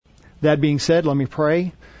That being said, let me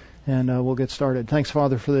pray, and we'll get started. Thanks,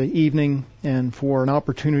 Father, for the evening and for an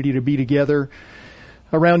opportunity to be together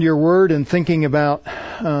around your word and thinking about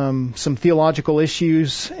some theological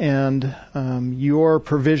issues and your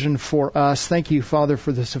provision for us. Thank you, Father,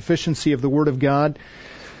 for the sufficiency of the Word of God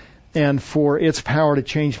and for its power to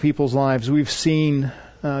change people's lives. We've seen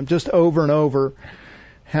just over and over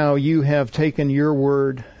how you have taken your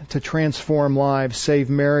word to transform lives, save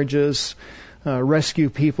marriages, rescue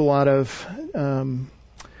people out of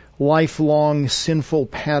lifelong sinful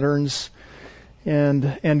patterns,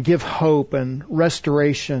 and give hope and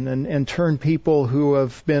restoration and turn people who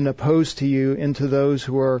have been opposed to you into those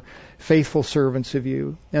who are faithful servants of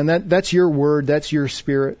you. And that's your word, that's your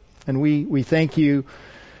spirit. And we thank you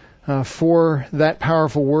for that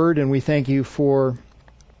powerful word, and we thank you for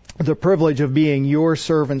the privilege of being your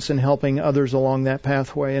servants and helping others along that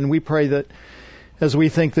pathway. And we pray that as we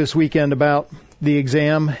think this weekend about the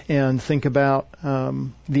exam and think about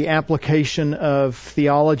the application of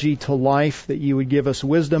theology to life, that you would give us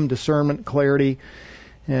wisdom, discernment, clarity,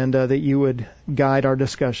 and that you would guide our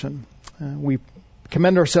discussion. We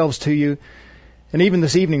commend ourselves to you. And even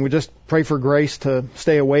this evening, we just pray for grace to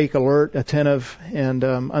stay awake, alert, attentive, and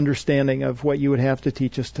understanding of what you would have to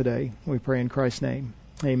teach us today. We pray in Christ's name.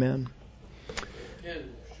 Amen.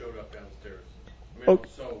 Ken showed up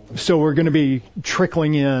downstairs. So we're going to be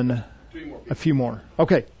trickling in a few more.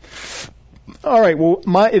 Okay. All right. Well,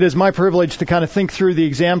 it is my privilege to kind of think through the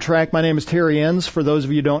exam track. My name is Terry Enns. For those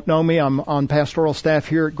of you who don't know me, I'm on pastoral staff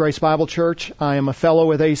here at Grace Bible Church. I am a fellow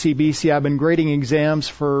with ACBC. I've been grading exams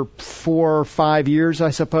for 4 or 5 years,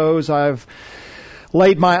 I suppose. I've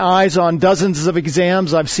laid my eyes on dozens of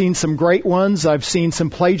exams. I've seen some great ones. I've seen some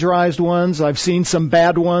plagiarized ones. I've seen some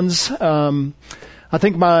bad ones. I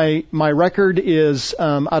think my record is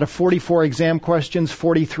out of 44 exam questions,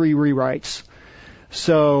 43 rewrites.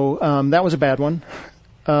 So that was a bad one.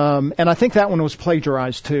 And I think that one was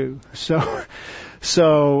plagiarized too.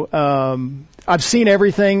 So I've seen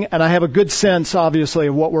everything, and I have a good sense, obviously,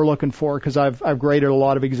 of what we're looking for because I've graded a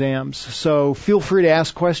lot of exams. So feel free to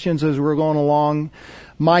ask questions as we're going along.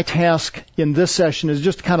 My task in this session is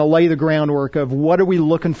just to kind of lay the groundwork of what are we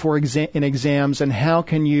looking for in exams, and how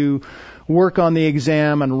can you work on the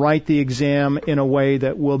exam and write the exam in a way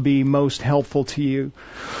that will be most helpful to you.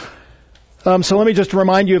 So let me just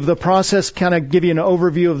remind you of the process, kind of give you an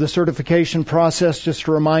overview of the certification process, just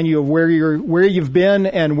to remind you of where you've been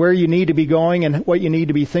and where you need to be going and what you need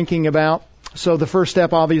to be thinking about. So the first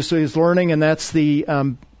step, obviously, is learning, and that's the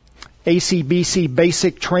ACBC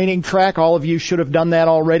basic training track. All of you should have done that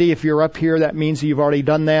already. If you're up here, that means you've already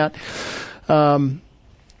done that.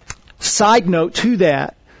 Side note to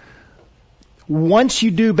that, once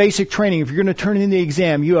you do basic training, if you're going to turn in the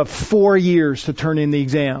exam, you have 4 years to turn in the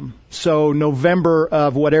exam. So November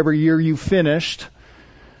of whatever year you finished,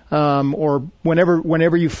 or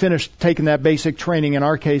whenever you finished taking that basic training, in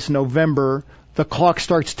our case, November, the clock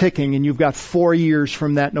starts ticking, and you've got 4 years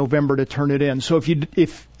from that November to turn it in. So if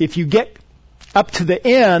you get up to the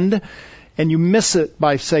end and you miss it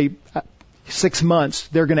by, say, 6 months,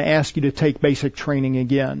 they're going to ask you to take basic training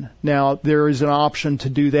again. Now, there is an option to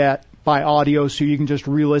do that by audio, so you can just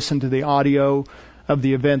re-listen to the audio of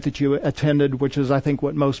the event that you attended, which is, I think,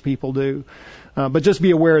 what most people do. But just be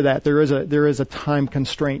aware of that. There is a time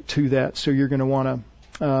constraint to that, so you're going to want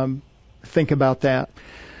to think about that.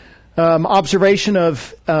 Observation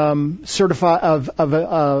of a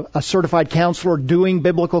certified counselor doing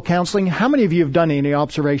biblical counseling. How many of you have done any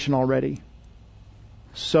observation already?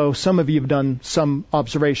 So some of you have done some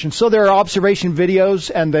observation. So there are observation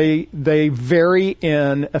videos, and they vary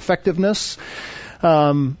in effectiveness.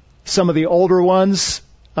 Some of the older ones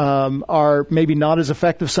are maybe not as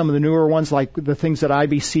effective. Some of the newer ones, like the things that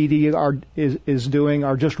ACBC is doing,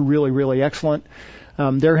 are just really, really excellent.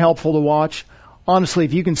 They're helpful to watch. Honestly,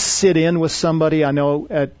 if you can sit in with somebody, I know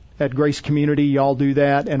at Grace Community y'all do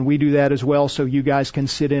that, and we do that as well, so you guys can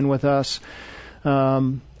sit in with us.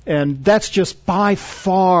 And that's just by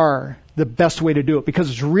far the best way to do it, because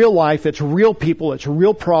it's real life, it's real people, it's a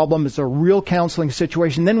real problem, it's a real counseling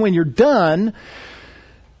situation. Then when you're done,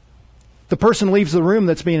 the person leaves the room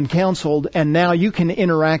that's being counseled, and now you can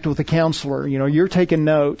interact with the counselor. You know, you're taking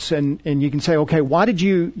notes, and you can say, okay, why did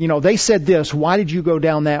you they said this, why did you go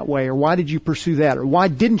down that way, or why did you pursue that, or why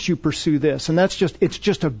didn't you pursue this? And it's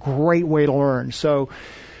just a great way to learn. So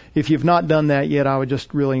if you've not done that yet, I would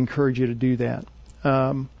just really encourage you to do that.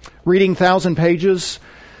 Reading 1,000 pages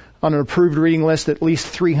on an approved reading list, at least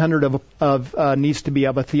 300 of needs to be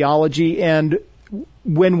of a theology. And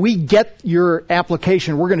when we get your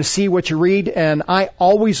application, we're going to see what you read. And I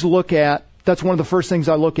always look at That's one of the first things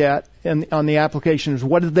I look at on the application is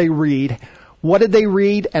what did they read? What did they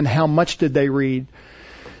read and how much did they read?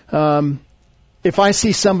 If I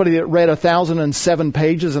see somebody that read 1,007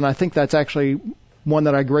 pages, and I think that's actually one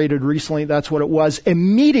that I graded recently, that's what it was,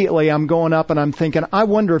 immediately I'm going up and I'm thinking, I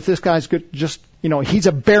wonder if this guy's good, just, he's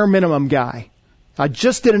a bare minimum guy. I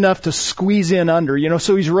just did enough to squeeze in under,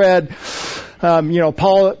 so he's read,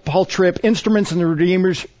 Paul Tripp, Instruments in the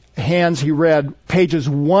Redeemer's Hands, he read pages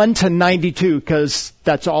 1 to 92 because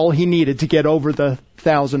that's all he needed to get over the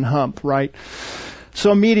 1,000 hump, right?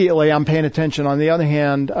 So immediately I'm paying attention. On the other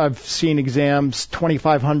hand, I've seen exams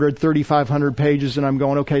 2,500, 3,500 pages, and I'm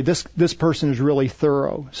going, okay, this person is really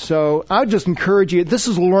thorough. So I would just encourage you. This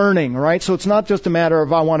is learning, right? So it's not just a matter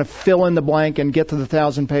of I want to fill in the blank and get to the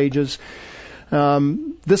 1,000 pages.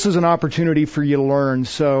 This is an opportunity for you to learn.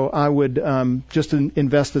 So I would just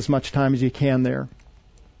invest as much time as you can there.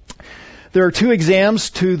 There are 2 exams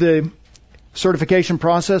to the certification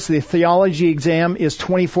process. The theology exam is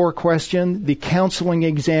 24 questions. The counseling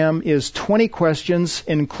exam is 20 questions,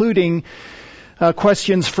 including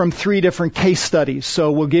questions from 3 different case studies.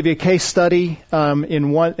 So we'll give you a case study.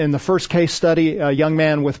 In the first case study, a young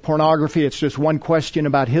man with pornography. It's just one question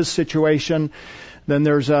about his situation. Then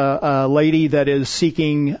there's a lady that is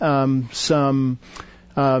seeking some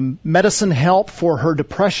medicine help for her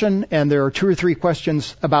depression, and there are 2 or 3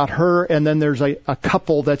 questions about her. And then there's a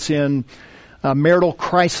couple that's in marital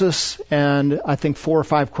crisis, and I think 4 or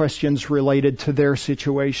 5 questions related to their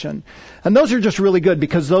situation. And those are just really good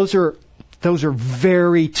because those are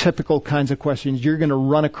very typical kinds of questions. You're going to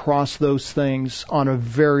run across those things on a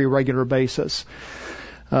very regular basis.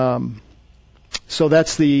 So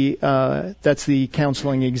that's the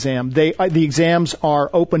counseling exam. The exams are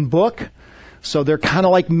open book, so they're kind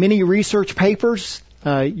of like mini research papers.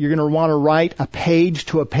 You're going to want to write a page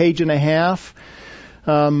to a page and a half.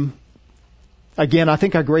 Again, I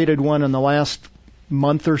think I graded one in the last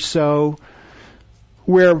month or so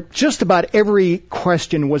where just about every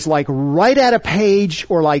question was like right at a page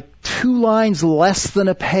or like 2 lines less than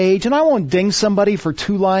a page. And I won't ding somebody for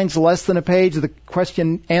 2 lines less than a page. The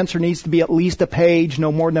question answer needs to be at least a page,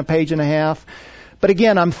 no more than a page and a half. But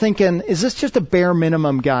again, I'm thinking, is this just a bare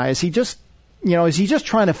minimum guy? Is he just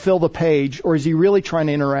trying to fill the page, or is he really trying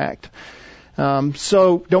to interact?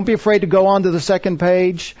 So don't be afraid to go on to the second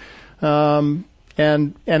page.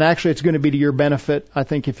 And actually it's going to be to your benefit, I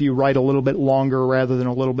think, if you write a little bit longer rather than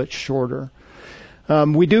a little bit shorter.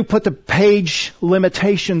 We do put the page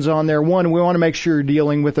limitations on there. One, we want to make sure you're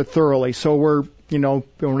dealing with it thoroughly. So we're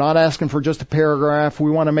not asking for just a paragraph.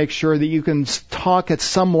 We want to make sure that you can talk at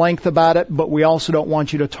some length about it, but we also don't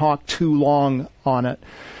want you to talk too long on it,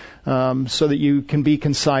 so that you can be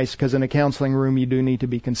concise, because in a counseling room you do need to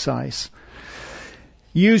be concise.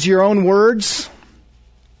 Use your own words.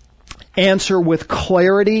 Answer with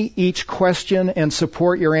clarity each question and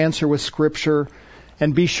support your answer with Scripture,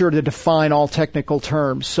 and be sure to define all technical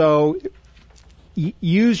terms. So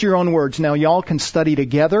use your own words. Now, y'all can study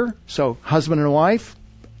together. So husband and wife,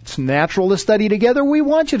 it's natural to study together. We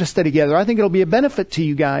want you to study together. I think it'll be a benefit to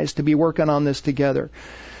you guys to be working on this together.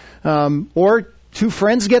 Or 2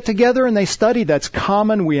 friends get together and they study. That's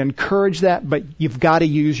common. We encourage that, but you've got to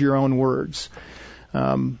use your own words.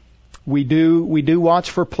 We do watch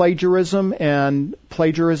for plagiarism, and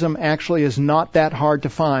plagiarism actually is not that hard to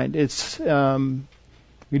find. It's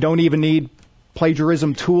you don't even need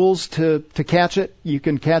plagiarism tools to catch it. You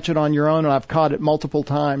can catch it on your own, and I've caught it multiple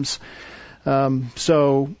times.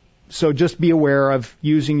 So just be aware of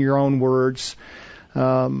using your own words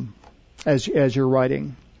as you're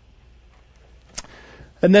writing.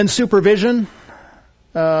 And then supervision.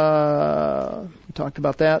 We talked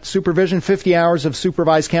about that. Supervision, 50 hours of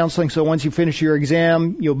supervised counseling. So once you finish your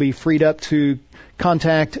exam, you'll be freed up to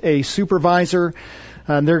contact a supervisor.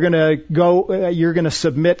 You're going to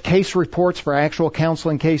submit case reports for actual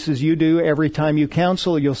counseling cases you do. Every time you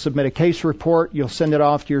counsel, you'll submit a case report. You'll send it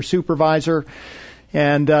off to your supervisor.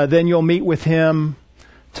 And then you'll meet with him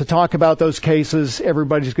to talk about those cases.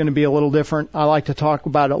 Everybody's going to be a little different. I like to talk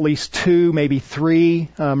about at least 2, maybe 3.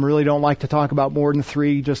 Really don't like to talk about more than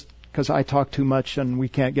 3, just because I talk too much and we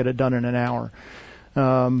can't get it done in an hour.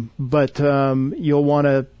 But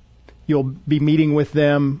you'll be meeting with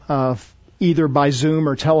them either by Zoom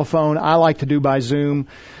or telephone. I like to do by Zoom,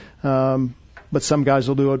 but some guys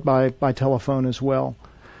will do it by telephone as well.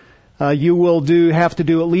 You will have to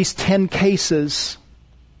do at least 10 cases.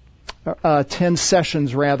 10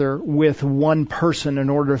 sessions rather, with one person in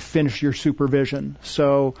order to finish your supervision.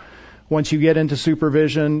 So once you get into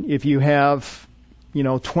supervision, if you have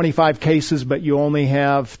 25 cases, but you only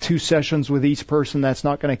have 2 sessions with each person, that's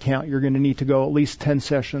not going to count. You're going to need to go at least 10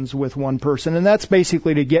 sessions with one person. And that's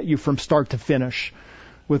basically to get you from start to finish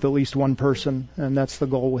with at least one person. And that's the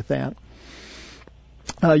goal with that.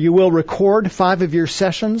 You will record 5 of your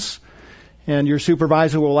sessions, and your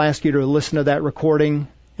supervisor will ask you to listen to that recording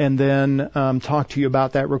and then talk to you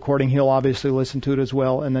about that recording. He'll obviously listen to it as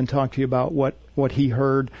well and then talk to you about what he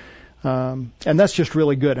heard. And that's just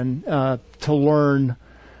really good, and to learn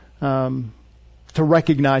to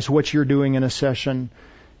recognize what you're doing in a session,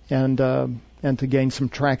 and to gain some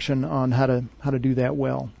traction on how to do that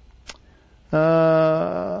well.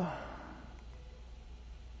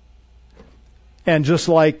 And just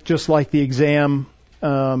like the exam,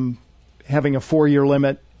 having a 4-year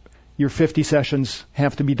limit, your 50 sessions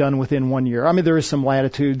have to be done within 1 year. I mean, there is some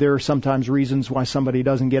latitude. There are sometimes reasons why somebody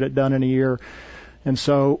doesn't get it done in a year. And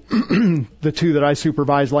so the 2 that I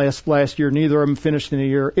supervised last year, neither of them finished in a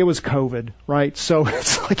year. It was COVID, right? So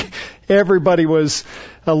it's like everybody was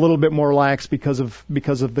a little bit more lax because of the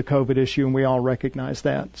COVID issue, and we all recognize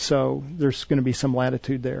that. So there's going to be some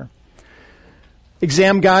latitude there.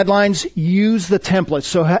 Exam guidelines, use the templates.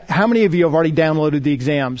 So how many of you have already downloaded the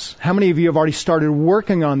exams? How many of you have already started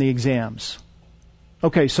working on the exams?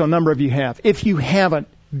 Okay, so a number of you have. If you haven't,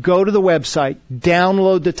 go to the website,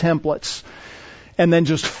 download the templates, and then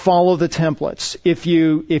just follow the templates. If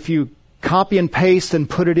you copy and paste and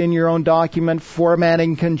put it in your own document,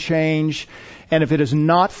 formatting can change. And if it is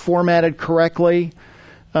not formatted correctly,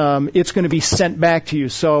 it's going to be sent back to you.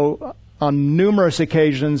 So on numerous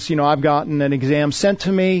occasions, I've gotten an exam sent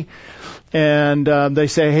to me, and they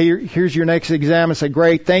say, hey, here's your next exam. I say,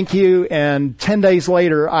 great, thank you. And 10 days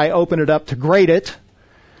later, I open it up to grade it,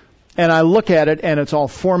 and I look at it, and it's all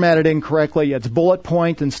formatted incorrectly. It's bullet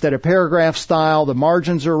point instead of paragraph style. The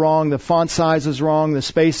margins are wrong. The font size is wrong. The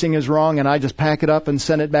spacing is wrong. And I just pack it up and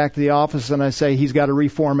send it back to the office, and I say, he's got to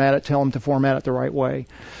reformat it. Tell him to format it the right way.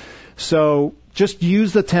 So just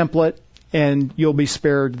use the template, and you'll be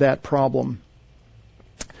spared that problem.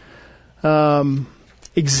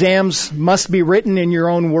 Exams must be written in your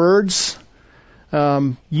own words.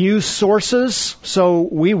 Use sources. So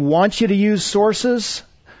we want you to use sources.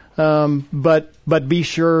 But be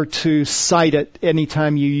sure to cite it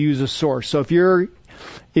anytime you use a source. So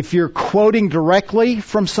if you're quoting directly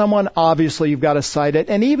from someone, obviously you've got to cite it.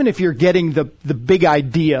 And even if you're getting the big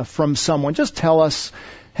idea from someone, just tell us,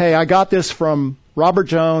 hey, I got this from Robert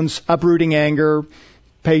Jones, Uprooting Anger,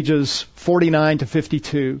 pages 49 to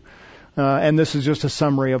 52. And this is just a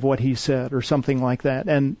summary of what he said or something like that.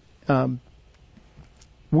 And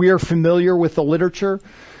we are familiar with the literature,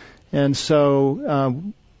 and so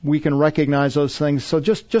we can recognize those things. So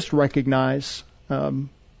just recognize who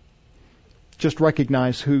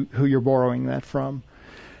you're borrowing that from.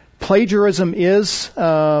 Plagiarism is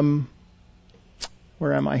where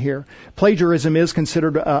am I here? Plagiarism is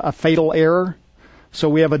considered a fatal error. So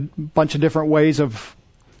we have a bunch of different ways of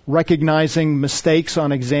recognizing mistakes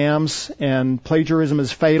on exams, and plagiarism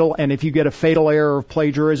is fatal. And if you get a fatal error of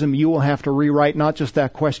plagiarism, you will have to rewrite not just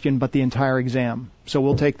that question, but the entire exam. So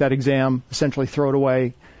we'll take that exam, essentially throw it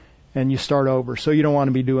away, and you start over. So you don't want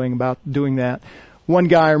to be doing that. One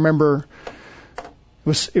guy, I remember,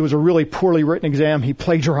 it was a really poorly written exam. He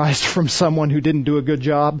plagiarized from someone who didn't do a good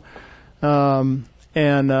job.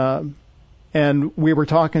 And we were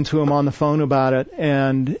talking to him on the phone about it,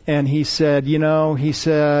 and he said,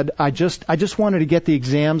 I just wanted to get the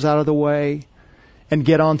exams out of the way and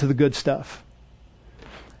get on to the good stuff.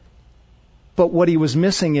 But what he was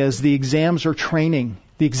missing is the exams are training.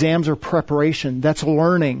 The exams are preparation. That's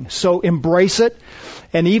learning. So embrace it.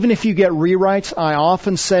 And even if you get rewrites, I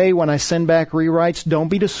often say when I send back rewrites, don't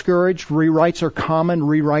be discouraged. Rewrites are common.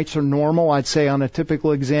 Rewrites are normal. I'd say on a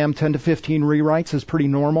typical exam, 10 to 15 rewrites is pretty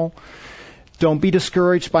normal. Don't be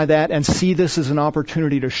discouraged by that, and see this as an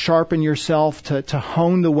opportunity to sharpen yourself, to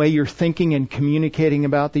hone the way you're thinking and communicating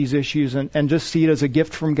about these issues, and just see it as a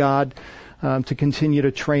gift from God to continue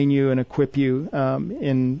to train you and equip you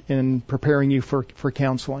in preparing you for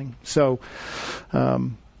counseling. So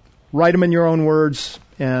write them in your own words,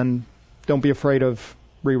 and don't be afraid of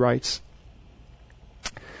rewrites.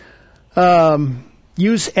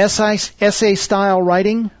 Use essay-style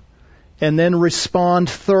writing, and then respond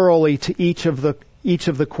thoroughly to each of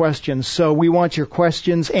the questions. So we want your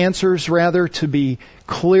answers to be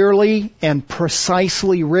clearly and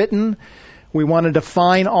precisely written. We want to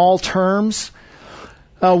define all terms.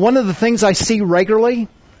 One of the things I see regularly,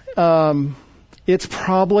 it's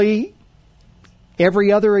probably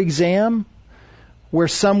every other exam, where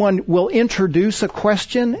someone will introduce a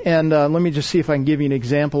question, and let me just see if I can give you an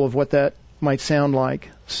example of what that might sound like.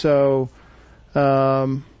 So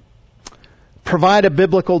Provide a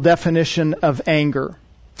biblical definition of anger.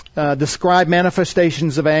 Describe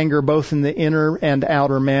manifestations of anger both in the inner and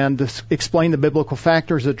outer man. Explain the biblical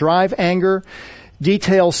factors that drive anger.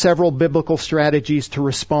 Detail several biblical strategies to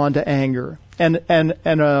respond to anger. And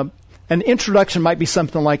an introduction might be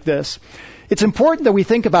something like this. It's important that we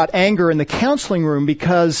think about anger in the counseling room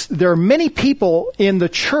because there are many people in the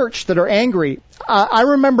church that are angry. I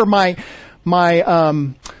remember my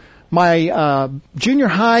junior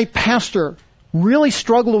high pastor really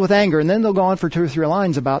struggled with anger, and then they'll go on for 2 or 3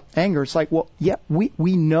 lines about anger. It's like, well, yeah,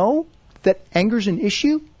 we know that anger's an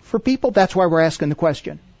issue for people. That's why we're asking the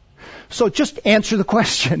question. So just answer the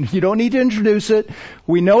question. You don't need to introduce it.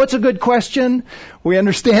 We know it's a good question. We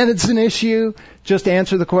understand it's an issue. Just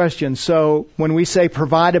answer the question. So when we say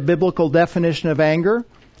provide a biblical definition of anger,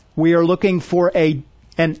 we are looking for an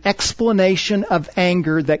explanation of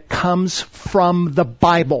anger that comes from the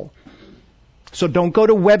Bible. So don't go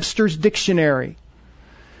to Webster's dictionary.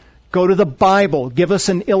 Go to the Bible. Give us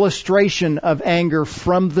an illustration of anger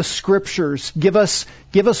from the Scriptures. Give us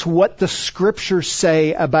what the Scriptures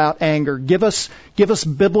say about anger. Give us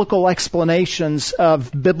biblical explanations of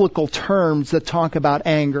biblical terms that talk about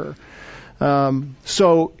anger.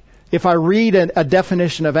 So if I read a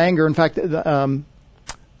definition of anger, in fact, I've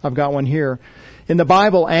got one here. In the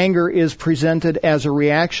Bible, anger is presented as a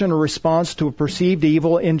reaction or response to a perceived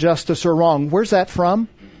evil, injustice, or wrong. Where's that from?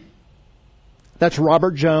 That's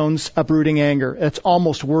Robert Jones, Uprooting Anger. It's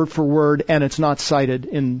almost word for word, and it's not cited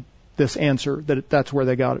in this answer. That's where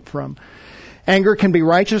they got it from. Anger can be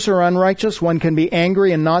righteous or unrighteous. One can be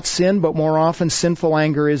angry and not sin, but more often sinful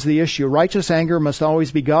anger is the issue. Righteous anger must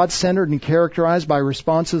always be God-centered and characterized by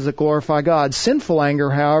responses that glorify God. Sinful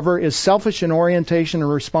anger, however, is selfish in orientation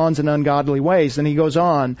and responds in ungodly ways. And he goes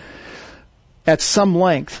on at some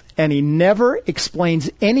length, and he never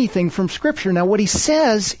explains anything from Scripture. Now, what he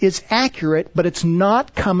says is accurate, but it's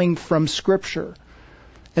not coming from Scripture.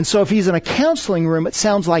 And so if he's in a counseling room, it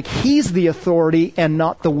sounds like he's the authority and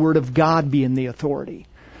not the Word of God being the authority.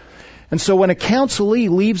 And so when a counselee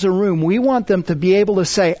leaves a room, we want them to be able to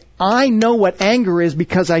say, I know what anger is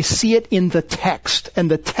because I see it in the text, and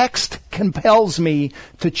the text compels me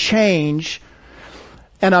to change,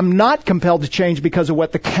 and I'm not compelled to change because of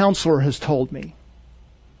what the counselor has told me.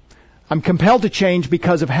 I'm compelled to change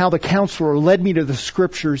because of how the counselor led me to the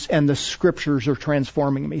Scriptures, and the Scriptures are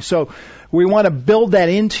transforming me. So we want to build that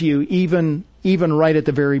into you even right at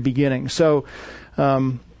the very beginning. So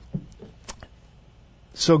go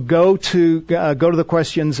to the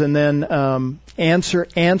questions and then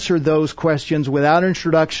answer those questions without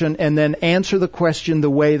introduction, and then answer the question the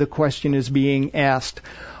way the question is being asked.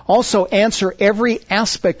 Also answer every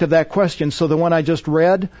aspect of that question. So the one I just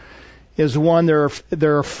read is one. There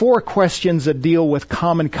are 4 questions that deal with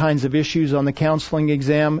common kinds of issues on the counseling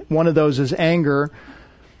exam. One of those is anger.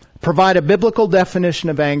 Provide a biblical definition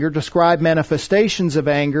of anger. Describe manifestations of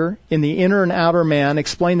anger in the inner and outer man.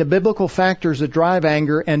 Explain the biblical factors that drive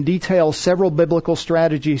anger, and detail several biblical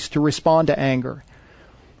strategies to respond to anger.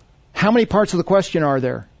 How many parts of the question are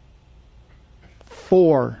there?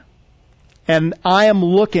 4. And I'm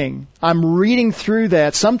reading through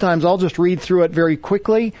that. Sometimes I'll just read through it very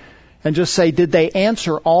quickly and just say, did they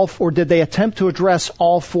answer or did they attempt to address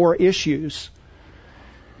all 4 issues?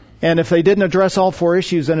 And if they didn't address all 4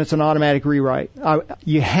 issues, then it's an automatic rewrite.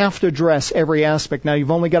 You have to address every aspect. Now,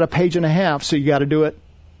 you've only got a page and a half, so you got to do it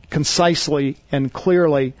concisely and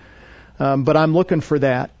clearly. But I'm looking for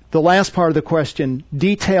that. The last part of the question,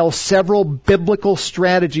 detail several biblical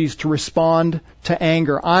strategies to respond to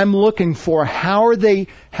anger. I'm looking for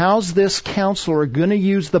how's this counselor going to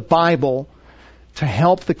use the Bible to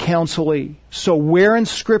help the counselee? So where in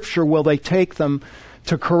Scripture will they take them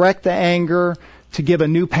to correct the anger, to give a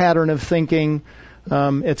new pattern of thinking,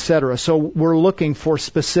 etc.? So we're looking for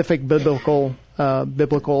specific biblical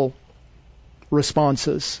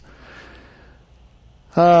responses.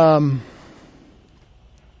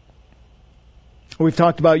 We've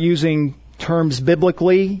talked about using terms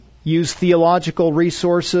biblically. Use theological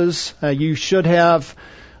resources. You should have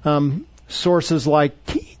sources like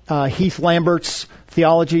Heath Lambert's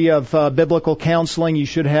Theology of Biblical Counseling. You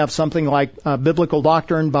should have something like Biblical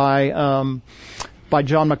Doctrine by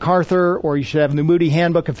John MacArthur, or you should have the Moody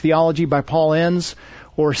Handbook of Theology by Paul Enns,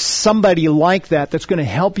 or somebody like that that's going to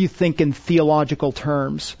help you think in theological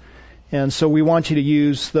terms. And so we want you to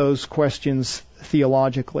use those questions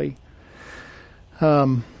theologically.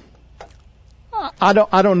 I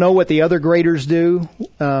don't know what the other graders do.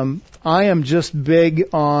 I am just big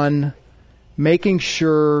on making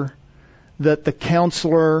sure that the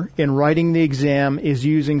counselor in writing the exam is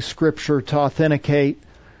using Scripture to authenticate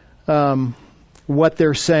what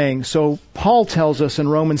they're saying. So Paul tells us in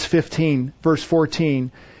Romans 15, verse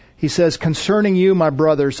 14, he says, concerning you, my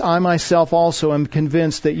brothers, I myself also am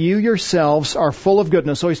convinced that you yourselves are full of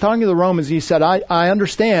goodness. So he's talking to the Romans. He said, I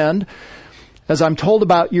understand, as I'm told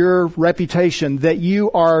about your reputation, that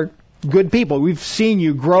you are good people. We've seen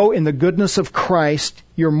you grow in the goodness of Christ.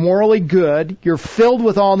 You're morally good. You're filled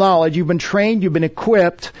with all knowledge. You've been trained. You've been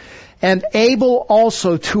equipped. And able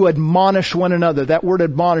also to admonish one another. That word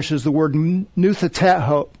admonish is the word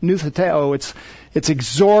nutheteo. It's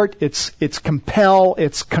exhort, it's compel,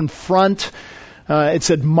 it's confront, it's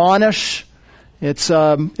admonish. It's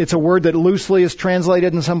a word that loosely is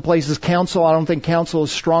translated in some places counsel. I don't think counsel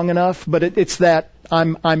is strong enough, but it's that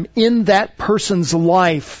I'm in that person's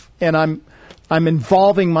life and I'm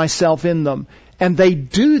involving myself in them. And they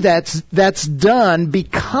do that's done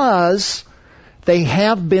because they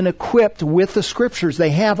have been equipped with the Scriptures. They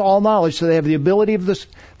have all knowledge, so they have the ability of this.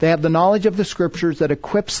 They have the knowledge of the Scriptures that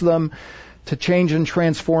equips them to change and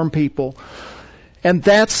transform people. And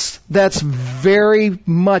that's very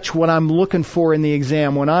much what I'm looking for in the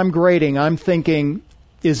exam. When I'm grading, I'm thinking,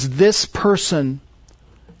 is this person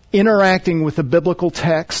interacting with the biblical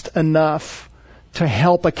text enough to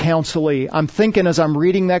help a counselee? I'm thinking as I'm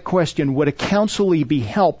reading that question, would a counselee be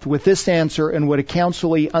helped with this answer, and would a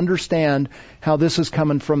counselee understand how this is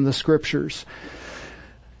coming from the Scriptures?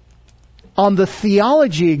 On the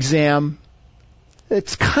theology exam,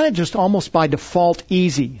 it's kind of just almost by default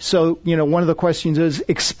easy. So, one of the questions is,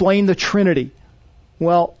 explain the Trinity.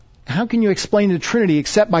 Well, how can you explain the Trinity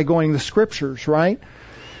except by going to the Scriptures, right?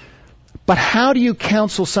 But how do you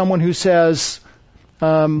counsel someone who says,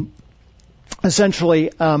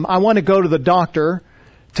 essentially, I want to go to the doctor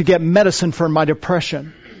to get medicine for my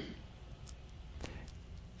depression?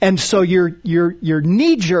 And so your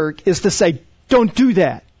knee jerk is to say, don't do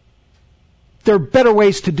that. There are better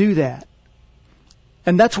ways to do that.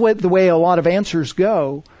 And that's the way a lot of answers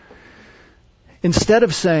go. Instead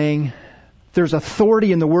of saying, there's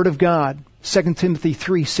authority in the Word of God, 2 Timothy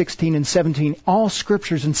 3:16 and 17, all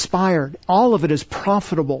Scripture is inspired. All of it is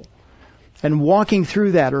profitable. And walking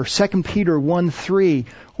through that, or 2 Peter 1:3,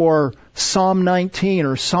 or Psalm 19,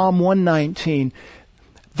 or Psalm 119,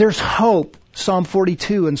 there's hope. Psalm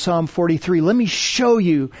 42 and Psalm 43. Let me show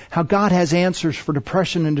you how God has answers for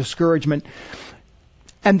depression and discouragement.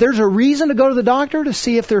 And there's a reason to go to the doctor to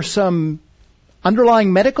see if there's some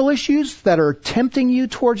underlying medical issues that are tempting you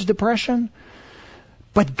towards depression.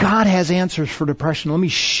 But God has answers for depression. Let me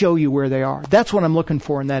show you where they are. That's what I'm looking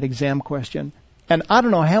for in that exam question. And I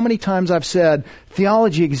don't know how many times I've said,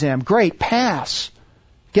 theology exam, great, pass.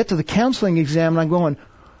 Get to the counseling exam, and I'm going,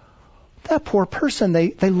 that poor person,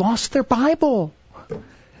 they lost their Bible.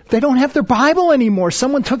 They don't have their Bible anymore.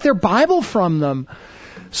 Someone took their Bible from them.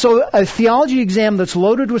 So a theology exam that's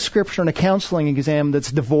loaded with Scripture and a counseling exam that's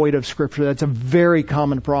devoid of Scripture, that's a very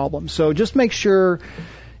common problem. So just make sure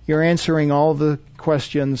you're answering all of the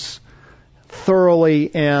questions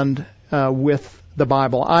thoroughly and with the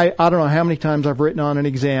Bible. I don't know how many times I've written on an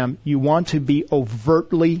exam, you want to be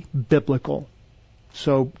overtly biblical.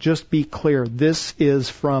 So just be clear, this is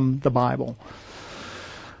from the Bible.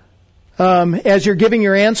 As you're giving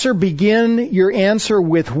your answer, begin your answer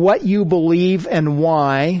with what you believe and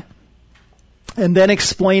why, and then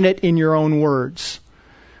explain it in your own words.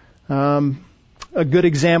 A good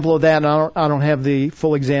example of that, and I don't have the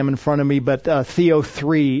full exam in front of me, but Theo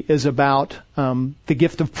 3 is about the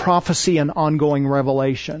gift of prophecy and ongoing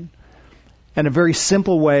revelation. And a very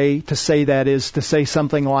simple way to say that is to say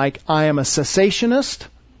something like, I am a cessationist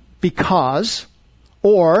because,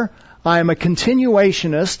 or I am a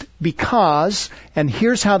continuationist because, and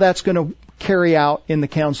here's how that's going to carry out in the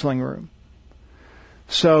counseling room.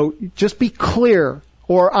 So just be clear.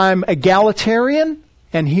 Or I'm egalitarian,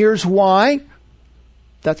 and here's why.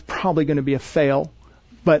 That's probably going to be a fail.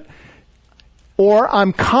 Or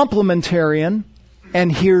I'm complementarian,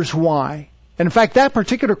 and here's why. And in fact, that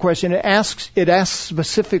particular question, it asks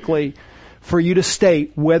specifically for you to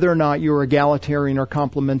state whether or not you're egalitarian or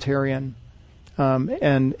complementarian,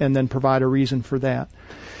 and then provide a reason for that.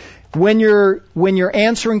 When you're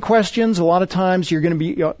answering questions, a lot of times you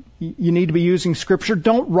need to be using Scripture.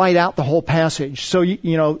 Don't write out the whole passage. So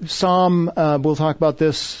Psalm, we'll talk about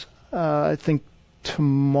this, I think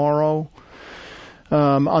tomorrow,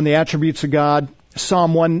 on the attributes of God.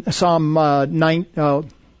 Psalm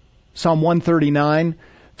 139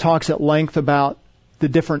 talks at length about the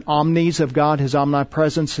different omnis of God, His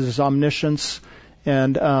omnipresence, His omniscience,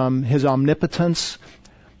 and His omnipotence.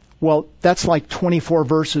 Well, that's like 24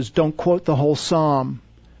 verses. Don't quote the whole psalm.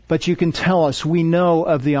 but you can tell us, we know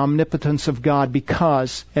of the omnipotence of God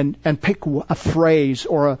because, and pick a phrase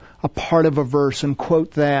or a part of a verse and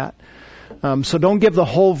quote that. So don't give the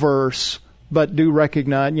whole verse, but do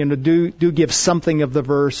recognize, do give something of the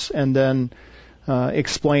verse and then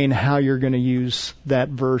explain how you're going to use that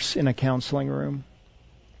verse in a counseling room.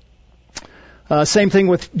 Same thing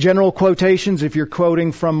with general quotations. If you're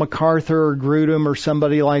quoting from MacArthur or Grudem or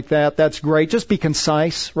somebody like that, that's great. Just be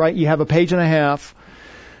concise, right? You have a page and a half.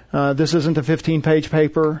 This isn't a 15-page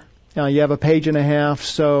paper. You have a page and a half,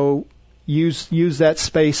 so use that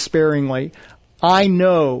space sparingly. I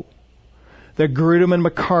know that Grudem and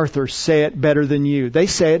MacArthur say it better than you. They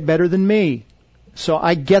say it better than me. So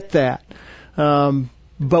I get that.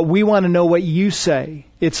 But we want to know what you say.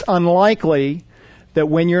 It's unlikely that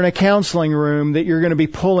when you're in a counseling room that you're going to be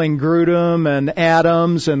pulling Grudem and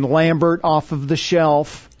Adams and Lambert off of the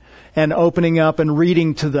shelf and opening up and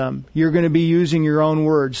reading to them. You're going to be using your own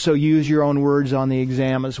words, so use your own words on the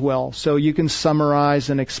exam as well. So you can summarize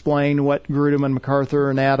and explain what Grudem and MacArthur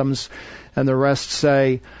and Adams and the rest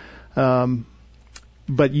say,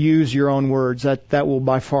 but use your own words. That will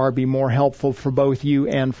by far be more helpful for both you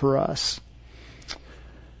and for us.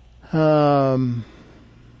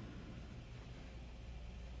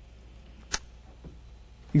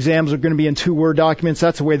 Exams are going to be in 2 Word documents.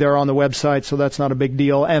 That's the way they're on the website, so that's not a big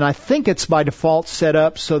deal. And I think it's by default set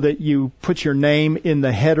up so that you put your name in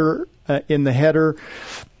the header,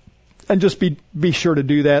 and just be sure to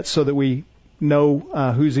do that so that we know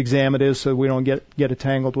whose exam it is, so we don't get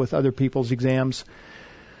entangled with other people's exams.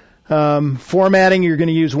 Formatting, you're going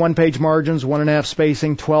to use 1-page margins, 1.5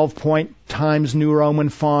 spacing, 12-point times New Roman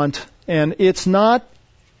font, and it's not.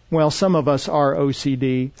 Well, some of us are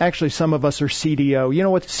OCD. Actually, some of us are CDO. You know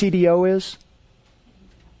what CDO is?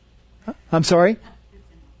 I'm sorry?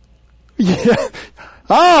 Yeah.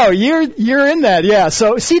 Oh, you're in that. Yeah.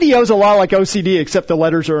 So CDO is a lot like OCD, except the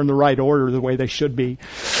letters are in the right order, the way they should be.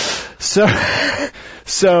 So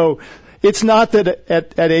it's not that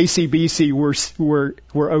at ACBC we're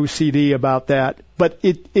OCD about that, but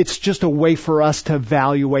it's just a way for us to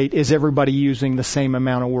evaluate, is everybody using the same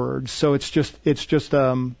amount of words? So it's just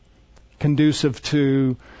conducive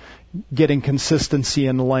to getting consistency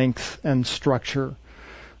in length and structure.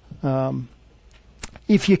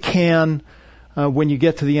 If you can, when you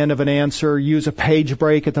get to the end of an answer, use a page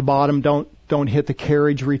break at the bottom. Don't hit the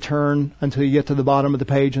carriage return until you get to the bottom of the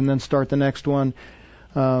page and then start the next one.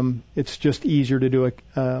 It's just easier to do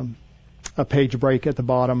a page break at the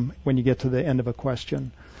bottom when you get to the end of a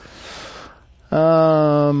question.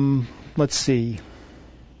 Let's see.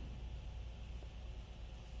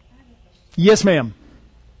 Yes, ma'am.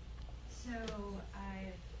 So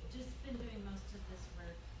I've just been doing most of this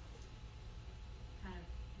work kind of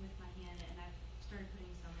with my hand, and I've started putting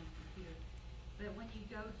some in the computer. But when you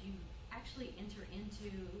go, do you actually enter into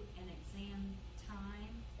an exam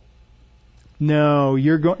time? No,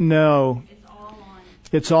 no. It's all on.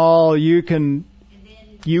 It's all you can. And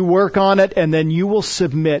then you work on it, and then you will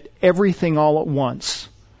submit everything all at once.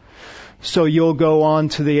 So you'll go on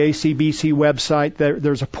to the ACBC website.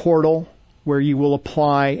 There's a portal where you will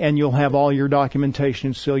apply, and you'll have all your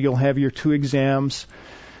documentation. So you'll have your 2 exams.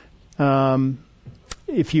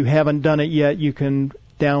 If you haven't done it yet, you can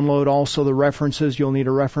download also the references. You'll need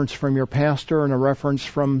a reference from your pastor and a reference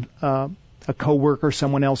from a coworker,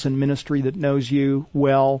 someone else in ministry that knows you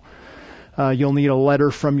well. You'll need a letter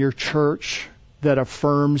from your church that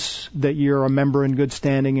affirms that you're a member in good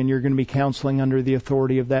standing and you're going to be counseling under the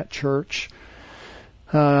authority of that church.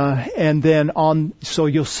 And then so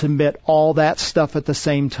you'll submit all that stuff at the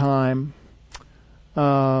same time.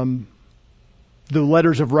 The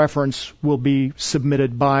letters of reference will be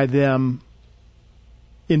submitted by them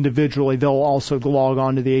individually. They'll also log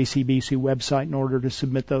on to the ACBC website in order to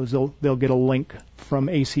submit those. They'll get a link from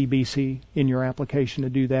ACBC in your application to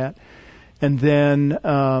do that. And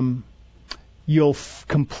then you'll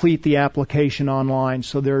complete the application online.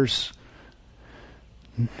 So there's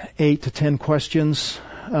 8 to 10 questions,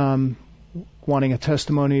 wanting a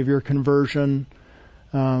testimony of your conversion,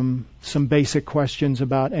 some basic questions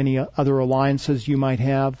about any other alliances you might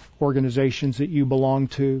have, organizations that you belong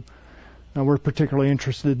to. We're particularly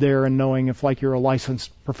interested there in knowing if, like, you're a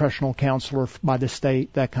licensed professional counselor by the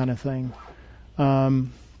state, that kind of thing. We're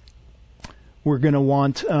going to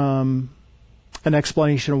want an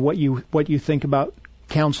explanation of what you think about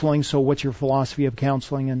counseling. So what's your philosophy of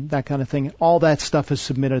counseling and that kind of thing. All that stuff is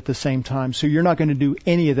submitted at the same time. So you're not going to do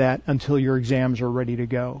any of that until your exams are ready to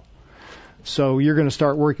go. So you're going to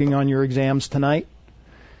start working on your exams tonight,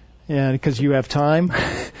 and because you have time,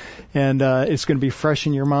 and it's going to be fresh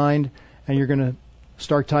in your mind, and you're going to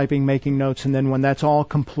start typing, making notes, and then when that's all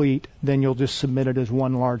complete, then you'll just submit it as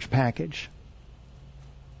one large package.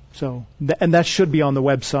 So, and that should be on the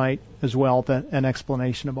website as well, an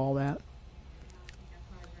explanation of all that.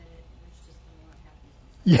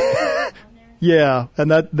 Yeah, yeah,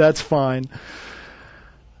 and that's fine.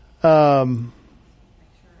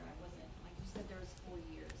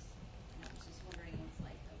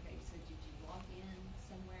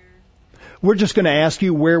 We're just going to ask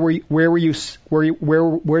you where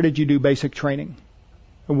did you do basic training?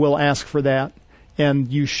 And we'll ask for that. And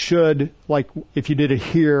you should, like if you did it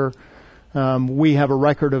here, we have a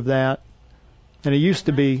record of that. And it used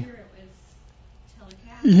to be.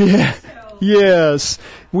 Yeah. Yes.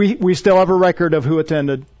 We still have a record of who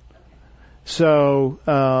attended. So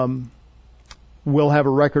we'll have a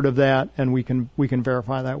record of that, and we can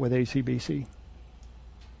verify that with ACBC.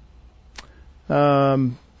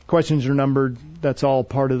 Questions are numbered. That's all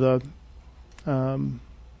part of the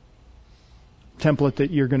template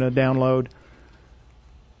that you're going to download.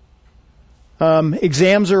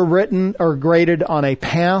 Exams are written or graded on a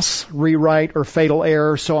pass, rewrite, or fatal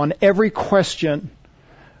error. So on every question,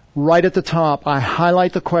 right at the top, I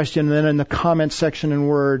highlight the question, and then in the comment section in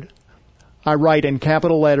Word, I write in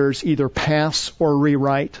capital letters either pass or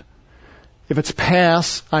rewrite. If it's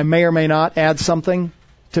pass, I may or may not add something.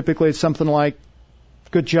 Typically it's something like,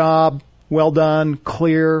 good job, well done,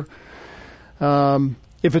 clear.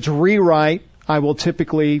 If it's rewrite, I will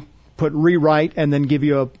typically put rewrite and then give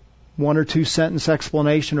you a 1 or 2 sentence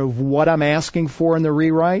explanation of what I'm asking for in the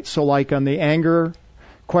rewrite. So like on the anger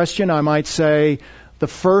question, I might say the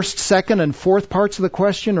first, second, and fourth parts of the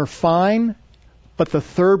question are fine, but the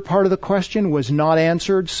third part of the question was not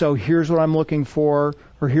answered, so here's what I'm looking for,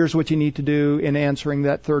 or here's what you need to do in answering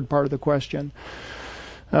that third part of the question.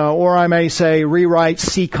 Or I may say, rewrite,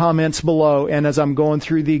 see comments below, and as I'm going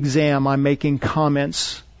through the exam, I'm making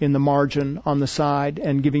comments in the margin on the side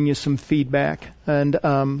and giving you some feedback. And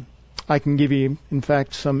I can give you, in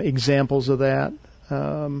fact, some examples of that.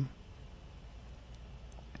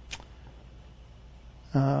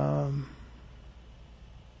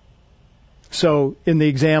 So in the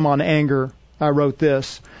exam on anger, I wrote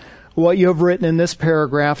this. What you have written in this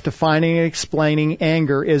paragraph defining and explaining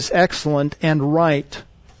anger is excellent and right.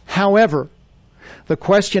 However, the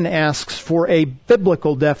question asks for a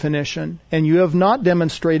biblical definition, and you have not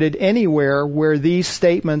demonstrated anywhere where these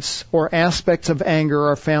statements or aspects of anger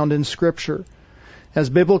are found in Scripture. As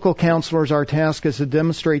biblical counselors, our task is to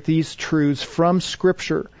demonstrate these truths from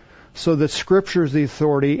Scripture so that Scripture is the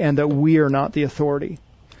authority and that we are not the authority.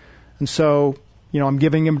 And so, I'm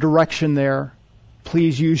giving him direction there.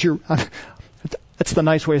 Please use your, that's the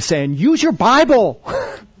nice way of saying, use your Bible.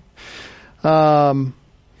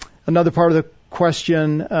 Another part of the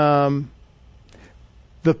question, the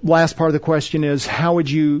last part of the question is, how would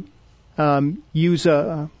you use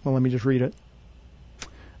let me just read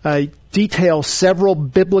it. Detail several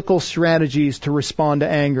biblical strategies to respond to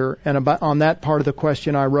anger. And on that part of the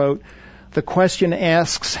question I wrote, the question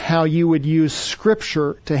asks how you would use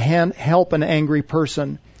Scripture to help an angry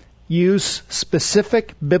person. Use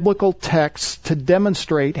specific biblical texts to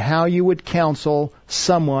demonstrate how you would counsel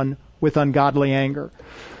someone with ungodly anger.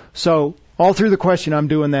 So all through the question, I'm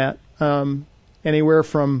doing that. Anywhere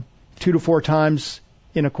from 2 to 4 times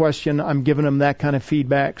in a question, I'm giving them that kind of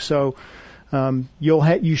feedback. So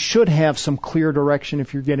you should have some clear direction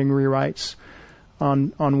if you're getting rewrites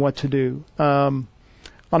on what to do.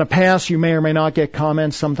 On a pass, you may or may not get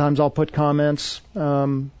comments. Sometimes I'll put comments.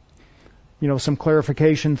 Some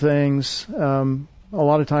clarification things. A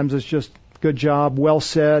lot of times it's just good job, well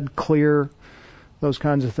said, clear. Those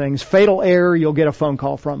kinds of things. Fatal error, you'll get a phone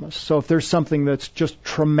call from us. So if there's something that's just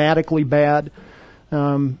traumatically bad,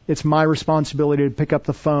 it's my responsibility to pick up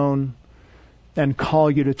the phone and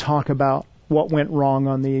call you to talk about what went wrong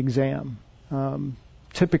on the exam.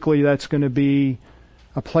 Typically that's going to be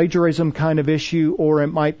a plagiarism kind of issue, or it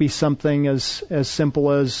might be something as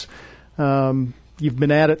simple as you've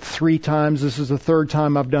been at it 3 times. This is the 3rd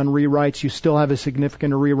time I've done rewrites. You still have a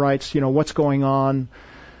significant rewrites. What's going on?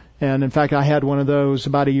 And in fact, I had one of those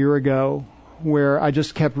about a year ago where I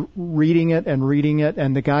just kept reading it, and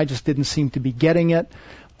the guy just didn't seem to be getting it.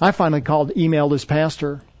 I finally emailed his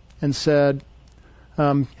pastor and said,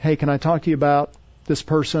 hey, can I talk to you about this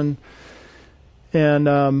person?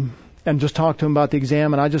 And just talk to him about the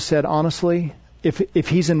exam. And I just said, honestly, if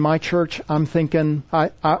he's in my church, I'm thinking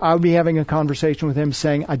I would be having a conversation with him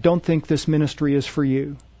saying, I don't think this ministry is for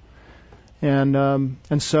you. And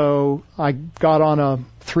so I got on a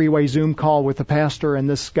 3-way Zoom call with the pastor and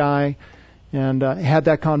this guy and had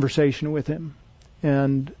that conversation with him.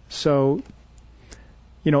 And so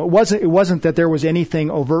it wasn't that there was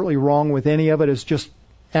anything overtly wrong with any of it. It's just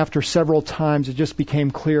after several times, it just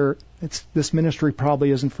became clear this ministry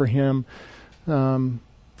probably isn't for him. And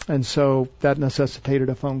so that necessitated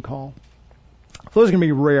a phone call. Those are going to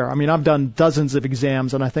be rare. I mean, I've done dozens of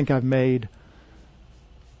exams, and I think I've made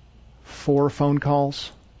 4 phone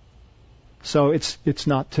calls. So it's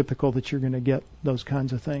not typical that you're going to get those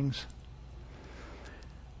kinds of things.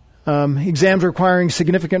 Exams requiring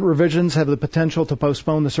significant revisions have the potential to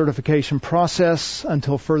postpone the certification process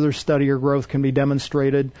until further study or growth can be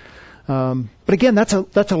demonstrated. But again, that's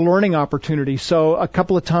a learning opportunity. So a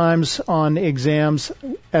couple of times on exams,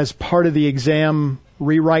 as part of the exam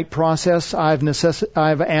rewrite process, I've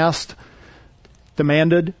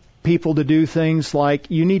demanded people to do things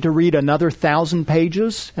like, you need to read another 1,000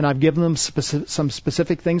 pages, and I've given them some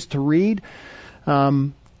specific things to read.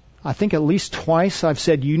 I think at least twice I've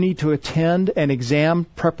said you need to attend an exam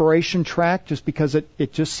preparation track just because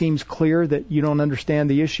it just seems clear that you don't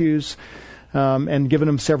understand the issues, and given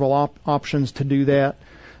them several options to do that.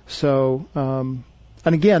 So, and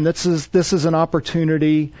again, this is an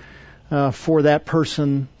opportunity for that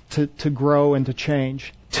person to grow and to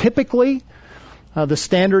change. Typically, the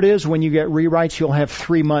standard is when you get rewrites, you'll have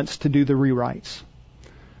 3 months to do the rewrites.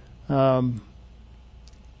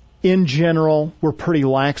 In general, we're pretty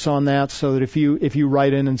lax on that, so that if you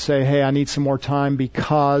write in and say, hey, I need some more time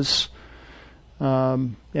because,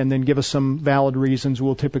 and then give us some valid reasons,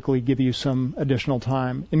 we'll typically give you some additional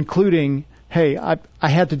time, including, hey, I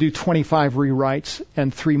had to do 25 rewrites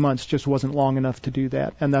and 3 months just wasn't long enough to do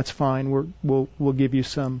that, and that's fine. We'll give you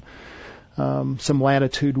some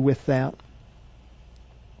latitude with that.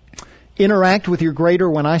 Interact with your grader.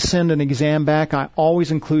 When I send an exam back, I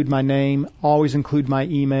always include my name, always include my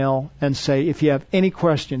email, and say, if you have any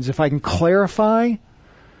questions, if I can clarify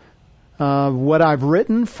what I've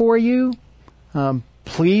written for you,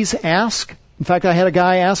 please ask. In fact, I had a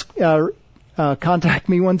guy contact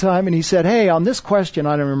me one time, and he said, hey, on this question,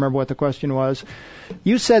 I don't remember what the question was,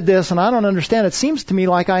 you said this, and I don't understand. It seems to me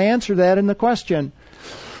like I answered that in the question.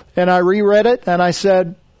 And I reread it, and I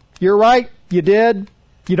said, you're right, you did.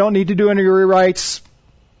 You don't need to do any rewrites.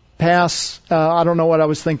 Pass. I don't know what I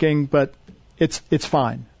was thinking, but it's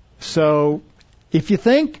fine. So if you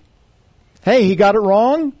think, hey, he got it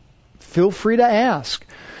wrong, feel free to ask.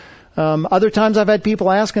 Other times I've had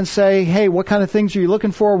people ask and say, hey, what kind of things are you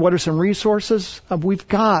looking for? What are some resources? We've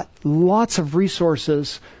got lots of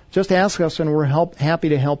resources. Just ask us, and we're happy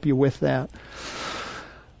to help you with that.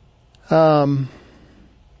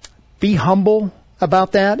 Be humble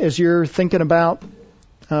about that as you're thinking about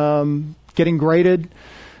getting graded.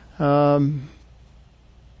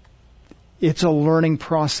 It's a learning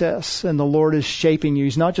process, and the Lord is shaping you.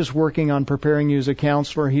 He's not just working on preparing you as a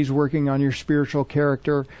counselor. He's working on your spiritual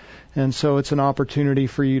character, and so it's an opportunity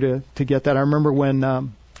for you to get that. I remember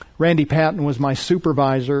when Randy Patton was my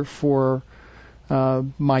supervisor for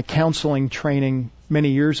my counseling training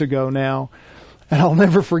many years ago now, and I'll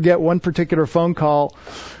never forget one particular phone call.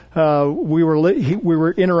 We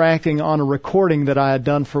were interacting on a recording that I had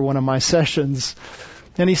done for one of my sessions,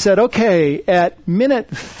 and he said, okay, at minute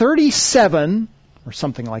 37, or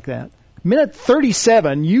something like that, minute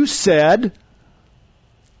 37, you said,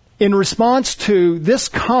 in response to this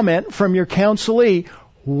comment from your counselee,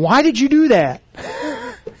 why did you do that?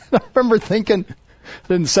 I remember thinking, I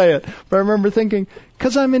didn't say it, but I remember thinking,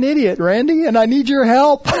 because I'm an idiot, Randy, and I need your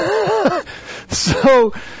help.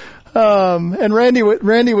 So, and Randy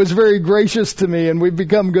was very gracious to me, and we've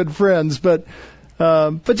become good friends. But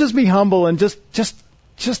just be humble and just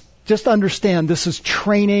understand this is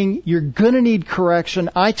training. You're going to need correction.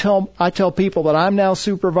 I tell people that I'm now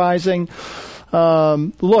supervising.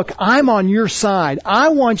 Look, I'm on your side. I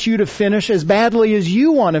want you to finish as badly as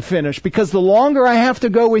you want to finish, because the longer I have to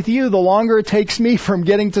go with you, the longer it takes me from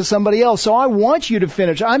getting to somebody else. So I want you to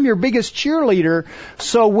finish. I'm your biggest cheerleader.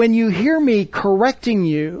 So when you hear me correcting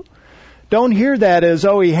you, don't hear that as,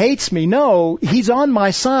 oh, he hates me. No, he's on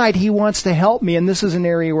my side. He wants to help me, and this is an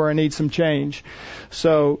area where I need some change.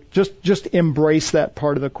 So just embrace that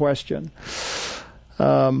part of the question.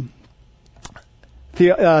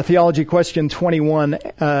 Theology question 21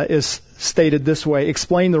 is stated this way.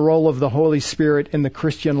 Explain the role of the Holy Spirit in the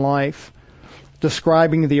Christian life,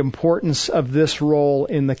 describing the importance of this role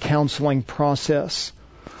in the counseling process.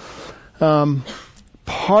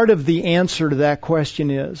 Part of the answer to that question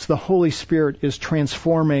is the Holy Spirit is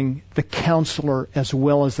transforming the counselor as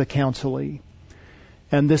well as the counselee.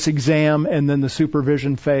 And this exam and then the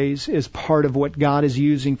supervision phase is part of what God is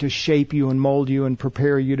using to shape you and mold you and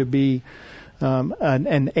prepare you to be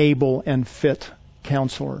an able and fit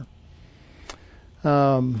counselor.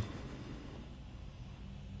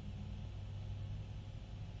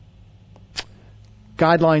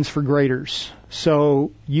 guidelines for graders.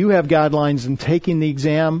 So you have guidelines in taking the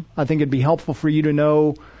exam. I think it'd be helpful for you to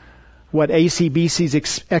know what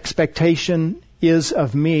ACBC's expectation is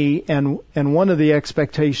of me, and one of the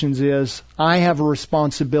expectations is I have a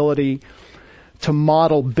responsibility to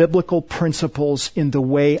model biblical principles in the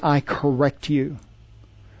way I correct you.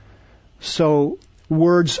 So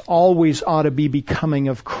words always ought to be becoming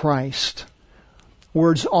of Christ.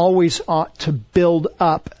 Words always ought to build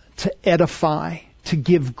up, to edify, to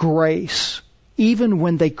give grace, even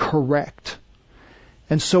when they correct.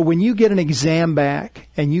 And so when you get an exam back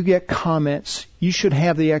and you get comments, you should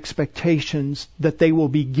have the expectations that they will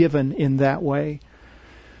be given in that way.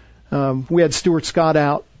 We had Stuart Scott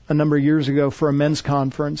out a number of years ago for a men's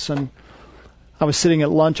conference, and I was sitting at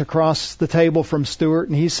lunch across the table from Stuart,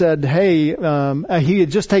 and he said, hey, he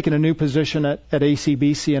had just taken a new position at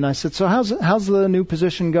ACBC, and I said, so how's the new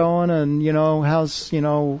position going? And,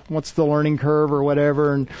 what's the learning curve or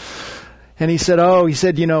whatever? And he said,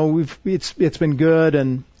 it's been good.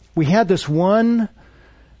 And I had this one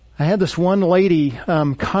lady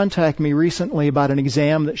contact me recently about an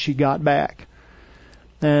exam that she got back.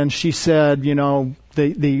 And she said,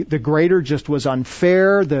 the grader just was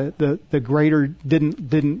unfair. The grader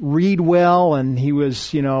didn't read well, and he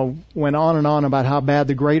was, went on and on about how bad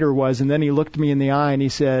the grader was. And then he looked me in the eye and he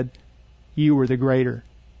said, you were the grader.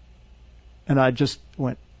 And I just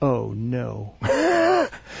went, oh no.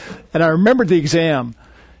 And I remembered the exam.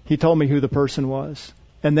 He told me who the person was.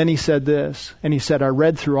 And then he said this, and he said, I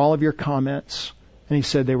read through all of your comments, and he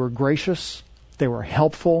said they were gracious, they were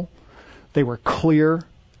helpful, they were clear,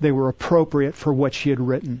 they were appropriate for what she had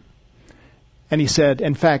written. And he said,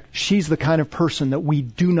 in fact, she's the kind of person that we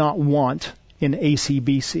do not want in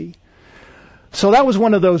ACBC. So that was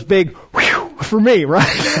one of those big whew for me,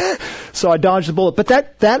 right? So I dodged the bullet. But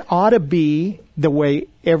that ought to be the way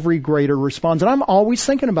every grader responds. And I'm always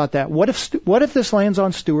thinking about that. What if this lands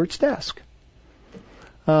on Stuart's desk?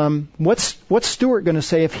 What's Stuart going to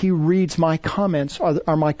say if he reads my comments?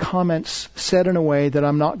 Are my comments said in a way that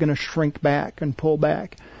I'm not going to shrink back and pull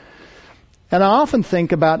back? And I often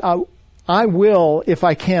think about, I will, if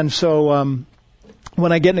I can. So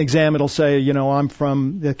when I get an exam, it'll say,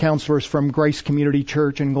 the counselor's from Grace Community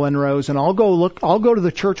Church in Glen Rose, and I'll go to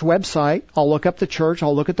the church website, I'll look up the church,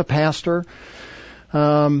 I'll look at the pastor,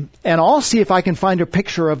 and I'll see if I can find a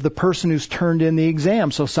picture of the person who's turned in the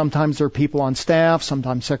exam. So sometimes there are people on staff,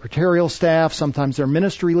 sometimes secretarial staff, sometimes they're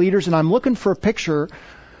ministry leaders, and I'm looking for a picture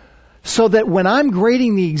so that when I'm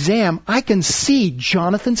grading the exam, I can see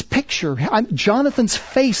Jonathan's picture. Jonathan's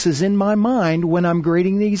face is in my mind when I'm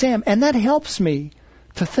grading the exam, and that helps me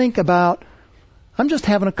to think about, I'm just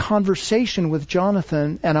having a conversation with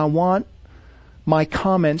Jonathan, and I want my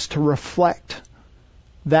comments to reflect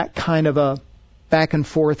that kind of a back and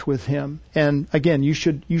forth with him. And again, you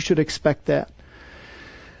should expect that.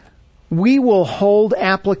 We will hold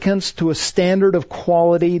applicants to a standard of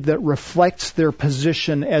quality that reflects their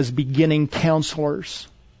position as beginning counselors.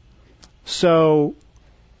 So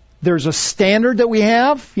there's a standard that we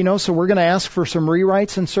have, so we're going to ask for some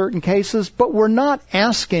rewrites in certain cases, but we're not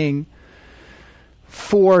asking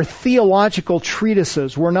for theological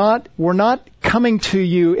treatises. We're not coming to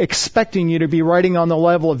you expecting you to be writing on the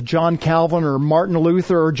level of John Calvin or Martin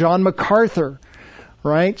Luther or John MacArthur,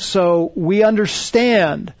 right? So we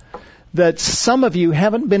understand that some of you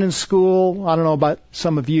haven't been in school. I don't know about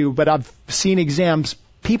some of you, but I've seen exams.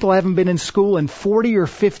 People haven't been in school in 40 or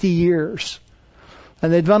 50 years.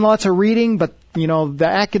 And they've done lots of reading, but, the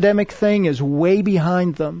academic thing is way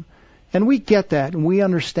behind them. And we get that, and we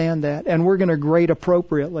understand that, and we're going to grade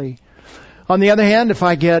appropriately. On the other hand, if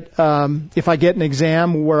I get an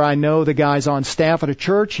exam where I know the guy's on staff at a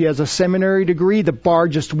church, he has a seminary degree, the bar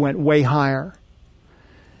just went way higher.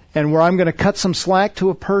 And where I'm going to cut some slack to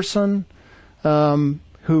a person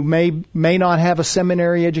who may not have a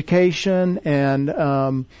seminary education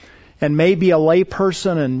and may be a lay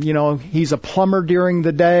person, and he's a plumber during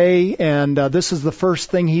the day, and this is the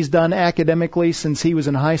first thing he's done academically since he was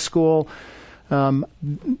in high school. The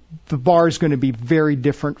bar is going to be very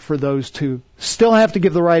different for those two. Still have to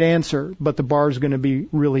give the right answer, but the bar is going to be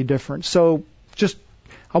really different. So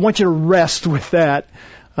I want you to rest with that.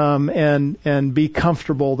 And be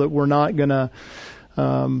comfortable that we're not going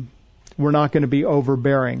to be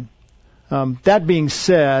overbearing. That being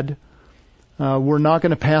said, we're not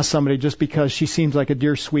going to pass somebody just because she seems like a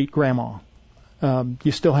dear sweet grandma.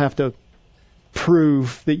 You still have to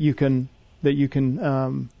prove that you can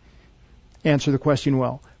answer the question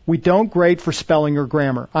well. We don't grade for spelling or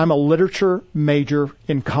grammar. I'm a literature major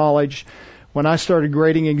in college. When I started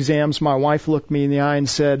grading exams, my wife looked me in the eye and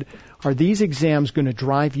said, "Are these exams going to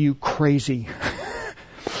drive you crazy?"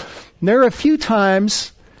 There are a few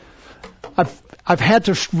times I've had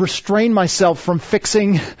to restrain myself from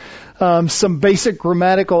fixing some basic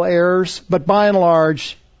grammatical errors, but by and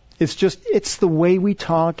large, it's the way we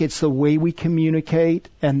talk, it's the way we communicate,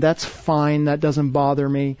 and that's fine. That doesn't bother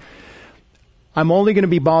me. I'm only going to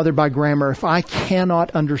be bothered by grammar if I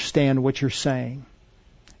cannot understand what you're saying.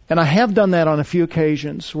 And I have done that on a few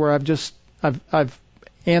occasions where I've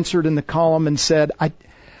answered in the column and said, I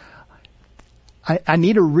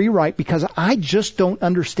need a rewrite because I just don't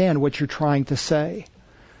understand what you're trying to say.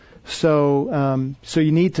 So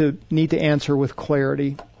you need to answer with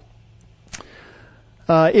clarity.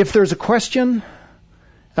 If there's a question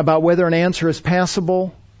about whether an answer is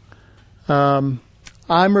passable, I'm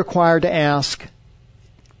required to ask,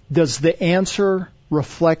 does the answer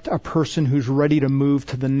reflect a person who's ready to move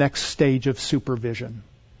to the next stage of supervision?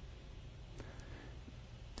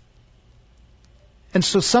 And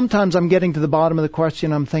so sometimes I'm getting to the bottom of the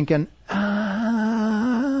question, I'm thinking,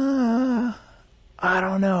 I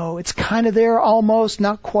don't know, it's kind of there almost,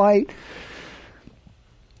 not quite.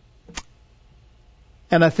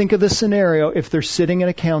 And I think of this scenario, if they're sitting in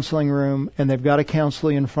a counseling room and they've got a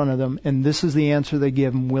counselor in front of them and this is the answer they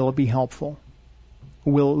give them, will it be helpful?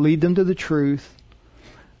 Will it lead them to the truth?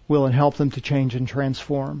 Will it help them to change and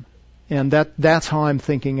transform? And that's how I'm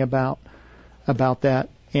thinking about that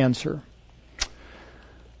answer.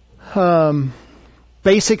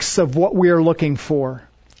 Basics of what we are looking for.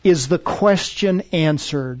 Is the question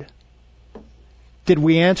answered? Did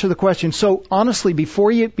we answer the question? So honestly,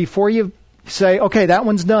 before you say, okay, that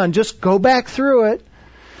one's done, just go back through it.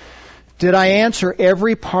 Did I answer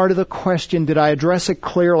every part of the question? Did I address it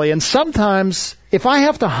clearly? And sometimes, if I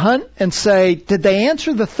have to hunt and say, did they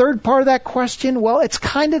answer the third part of that question? Well, it's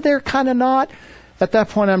kind of there, kind of not. At that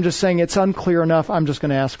point, I'm just saying it's unclear enough. I'm just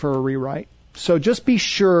going to ask for a rewrite. So just be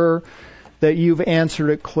sure that you've answered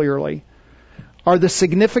it clearly. Are the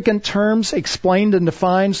significant terms explained and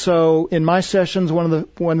defined? So in my sessions, one of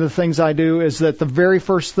the things I do is that the very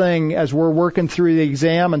first thing as we're working through the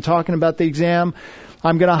exam and talking about the exam,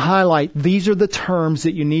 I'm going to highlight these are the terms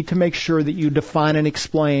that you need to make sure that you define and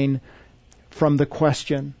explain from the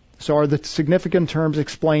question. So are the significant terms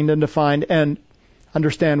explained and defined? And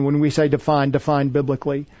understand when we say define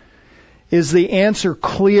biblically. Is the answer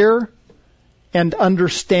clear and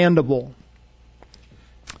understandable?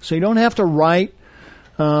 So you don't have to write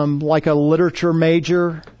like a literature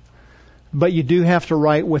major, but you do have to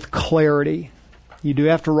write with clarity. You do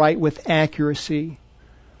have to write with accuracy.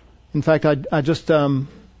 In fact, I just one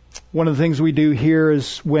of the things we do here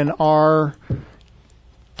is when our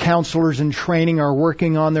counselors in training are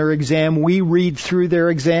working on their exam, we read through their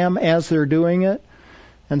exam as they're doing it.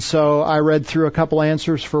 And so I read through a couple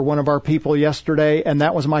answers for one of our people yesterday, and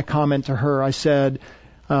that was my comment to her. I said,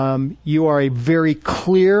 you are a very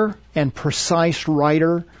clear and precise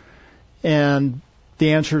writer, and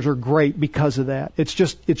the answers are great because of that. It's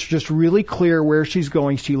just really clear where she's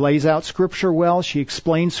going. She lays out Scripture well. She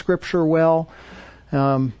explains Scripture well.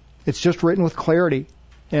 It's just written with clarity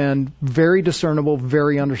and very discernible,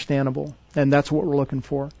 very understandable. And that's what we're looking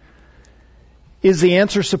for. Is the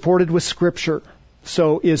answer supported with Scripture?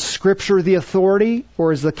 So is Scripture the authority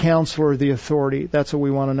or is the counselor the authority? That's what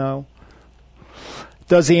we want to know.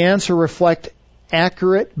 Does the answer reflect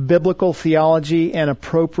accurate biblical theology and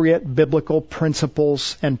appropriate biblical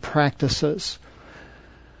principles and practices?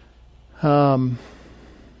 I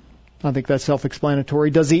think that's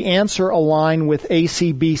self-explanatory. Does the answer align with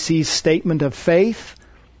ACBC's statement of faith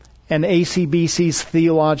and ACBC's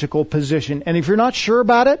theological position? And if you're not sure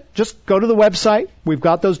about it, just go to the website. We've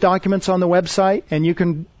got those documents on the website, and you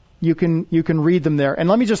can read them there. And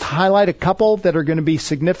let me just highlight a couple that are going to be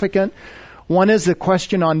significant. One is the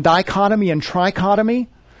question on dichotomy and trichotomy.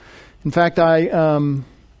 In fact, I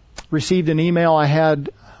received an email I had,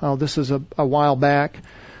 this is a while back,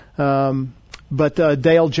 but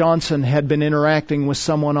Dale Johnson had been interacting with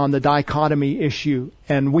someone on the dichotomy issue,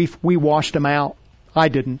 and we washed him out. I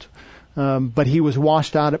didn't, but he was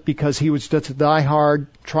washed out because he was just a diehard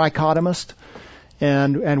trichotomist,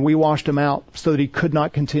 and we washed him out so that he could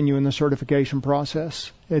not continue in the certification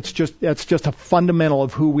process. That's just a fundamental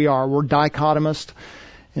of who we are. We're dichotomist,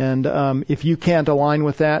 and if you can't align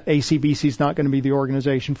with that, ACBC is not going to be the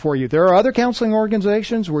organization for you. There are other counseling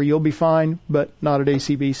organizations where you'll be fine, but not at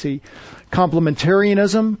ACBC.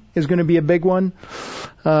 Complementarianism is going to be a big one,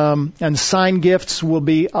 and sign gifts will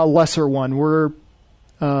be a lesser one.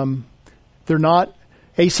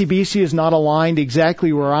 ACBC is not aligned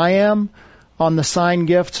exactly where I am on the sign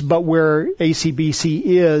gifts, but where ACBC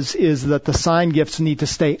is that the sign gifts need to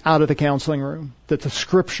stay out of the counseling room, that the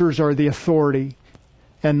Scriptures are the authority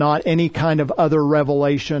and not any kind of other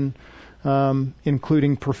revelation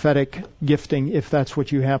including prophetic gifting, if that's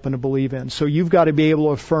what you happen to believe in. So you've got to be able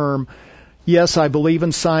to affirm, yes, I believe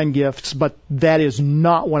in sign gifts, but that is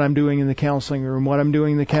not what I'm doing in the counseling room. What I'm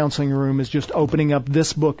doing in the counseling room is just opening up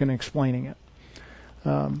this book and explaining it.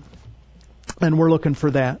 And we're looking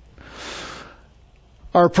for that.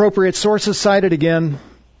 Our appropriate sources cited, again,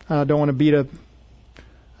 don't want to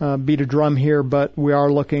beat a drum here, but we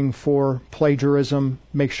are looking for plagiarism.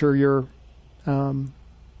 Make sure you're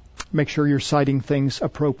citing things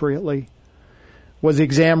appropriately. Was the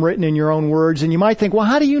exam written in your own words? And you might think, well,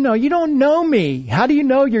 how do you know? You don't know me. How do you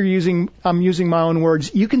know I'm using my own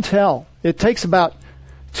words? You can tell. It takes about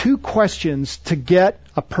 2 questions to get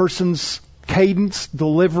a person's cadence,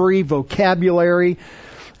 delivery, vocabulary.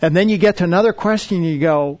 And then you get to another question and you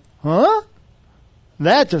go, huh?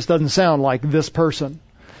 That just doesn't sound like this person.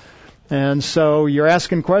 And so you're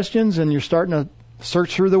asking questions and you're starting to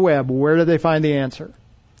search through the web. Where did they find the answer?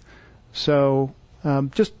 So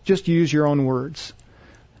just use your own words.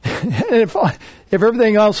 if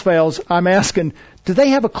everything else fails, I'm asking, do they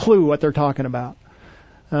have a clue what they're talking about?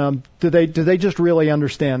 Do they just really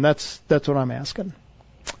understand? That's what I'm asking.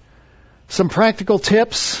 Some practical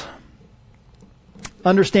tips.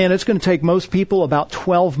 Understand it's going to take most people about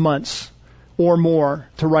 12 months or more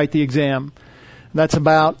to write the exam. That's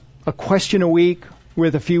about a question a week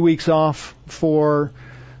with a few weeks off for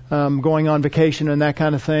going on vacation and that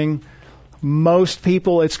kind of thing. Most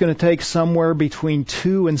people, it's going to take somewhere between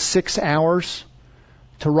 2 and 6 hours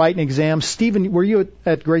to write an exam. Stephen, were you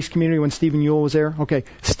at Grace Community when Stephen Ewell was there? Okay.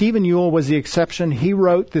 Stephen Ewell was the exception. He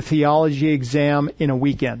wrote the theology exam in a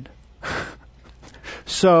weekend.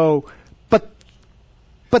 So,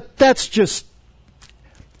 but that's just,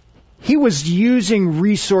 he was using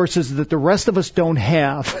resources that the rest of us don't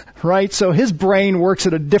have, right? So his brain works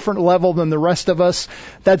at a different level than the rest of us.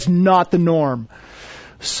 That's not the norm.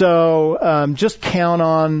 So just count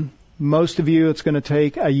on most of you, it's going to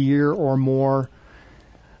take a year or more.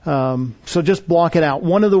 So just block it out.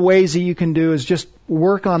 One of the ways that you can do is just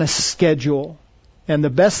work on a schedule. And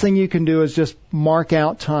the best thing you can do is just mark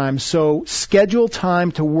out time. So schedule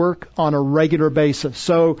time to work on a regular basis.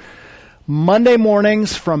 So Monday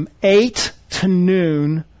mornings from 8 to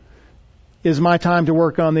noon is my time to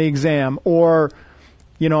work on the exam. Or,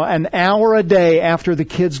 an hour a day after the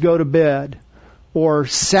kids go to bed. Or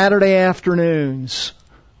Saturday afternoons.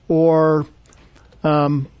 Or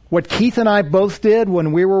what Keith and I both did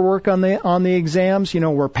when we were working on the exams.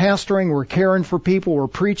 We're pastoring, we're caring for people, we're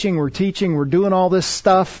preaching, we're teaching, we're doing all this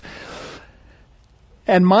stuff.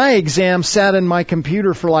 And my exam sat in my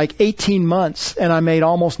computer for like 18 months, and I made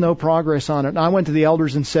almost no progress on it. And I went to the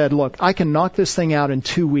elders and said, look, I can knock this thing out in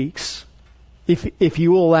 2 weeks. If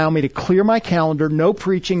you will allow me to clear my calendar, no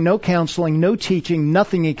preaching, no counseling, no teaching,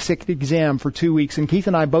 nothing except exam for 2 weeks. And Keith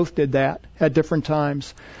and I both did that at different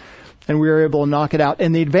times. And we were able to knock it out.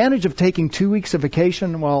 And the advantage of taking 2 weeks of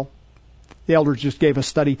vacation, well, the elders just gave us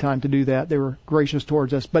study time to do that. They were gracious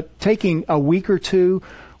towards us. But taking a week or two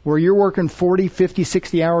where you're working 40, 50,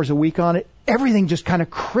 60 hours a week on it, everything just kind of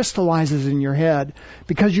crystallizes in your head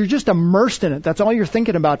because you're just immersed in it. That's all you're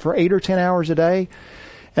thinking about for 8 or 10 hours a day.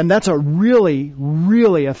 And that's a really,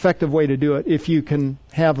 really effective way to do it if you can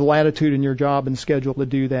have the latitude in your job and schedule to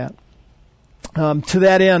do that. To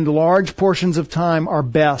that end, large portions of time are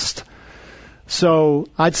best. So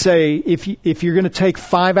I'd say if you're going to take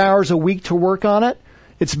 5 hours a week to work on it,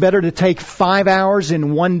 it's better to take 5 hours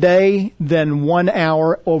in one day than 1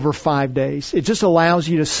 hour over 5 days. It just allows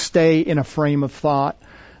you to stay in a frame of thought.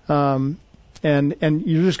 And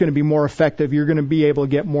you're just going to be more effective. You're going to be able to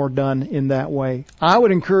get more done in that way. I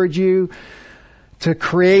would encourage you to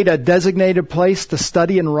create a designated place to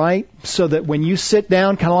study and write so that when you sit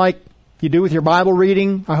down, kind of like you do with your Bible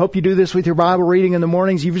reading. I hope you do this with your Bible reading in the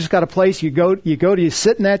mornings. You've just got a place you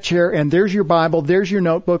sit in that chair and there's your Bible, there's your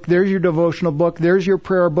notebook, there's your devotional book, there's your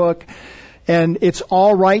prayer book, and it's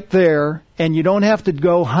all right there, and you don't have to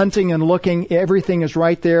go hunting and looking. Everything is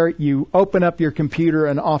right there. You open up your computer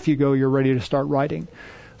and off you go. You're ready to start writing.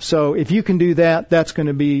 So if you can do that, that's going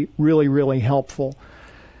to be really, really helpful.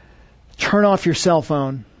 Turn off your cell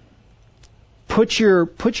phone. Put your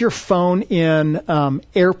phone in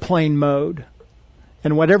airplane mode,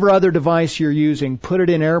 and whatever other device you're using, put it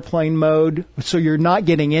in airplane mode so you're not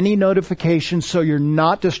getting any notifications, so you're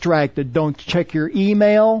not distracted. Don't check your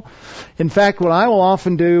email. In fact, what I will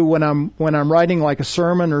often do when I'm writing like a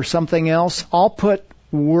sermon or something else, I'll put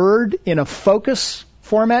Word in a focus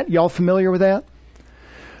format. Y'all familiar with that?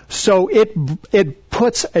 So it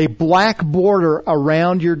puts a black border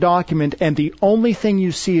around your document, and the only thing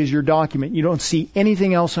you see is your document. You don't see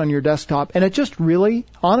anything else on your desktop. And it just really,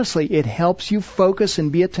 honestly, it helps you focus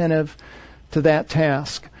and be attentive to that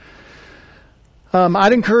task.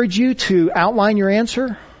 I'd encourage you to outline your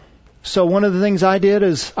answer. So one of the things I did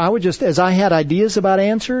is I would just, as I had ideas about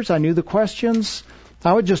answers, I knew the questions,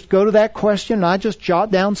 I would just go to that question and I just jot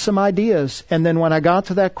down some ideas. And then when I got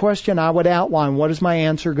to that question, I would outline what is my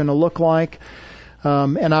answer going to look like.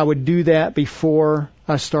 And I would do that before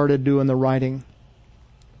I started doing the writing.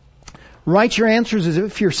 Write your answers as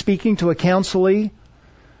if you're speaking to a counselee.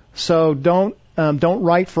 So don't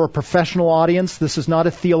write for a professional audience. This is not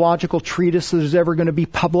a theological treatise that is ever going to be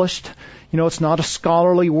published. It's not a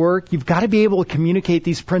scholarly work. You've got to be able to communicate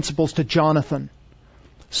these principles to Jonathan.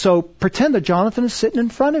 So pretend that Jonathan is sitting in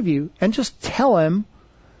front of you and just tell him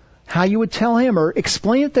how you would tell him, or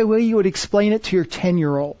explain it the way you would explain it to your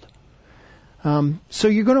 10-year-old. So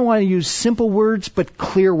you're going to want to use simple words but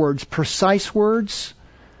clear words, precise words,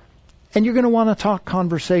 and you're going to want to talk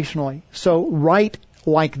conversationally. So write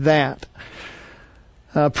like that.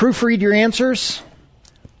 Proofread your answers.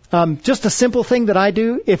 Just a simple thing that I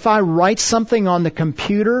do, if I write something on the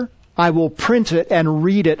computer, I will print it and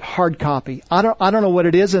read it hard copy. I don't know what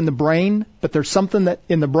it is in the brain, but there's something that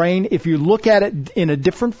in the brain, if you look at it in a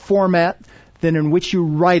different format than in which you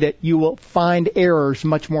write it, you will find errors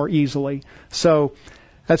much more easily. So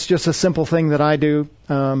that's just a simple thing that I do.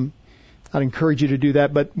 I'd encourage you to do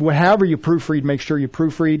that. But however you proofread, make sure you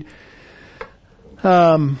proofread.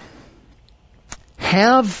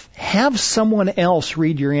 Have someone else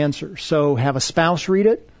read your answer. So have a spouse read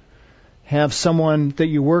it. Have someone that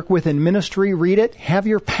you work with in ministry read it. Have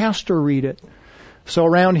your pastor read it. So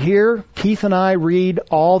around here, Keith and I read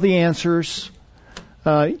all the answers.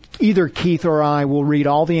 Either Keith or I will read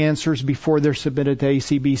all the answers before they're submitted to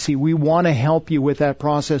ACBC. We want to help you with that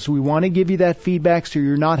process. We want to give you that feedback so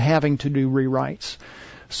you're not having to do rewrites.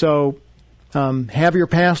 So have your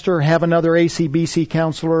pastor, have another ACBC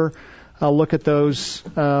counselor look at those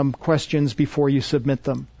questions before you submit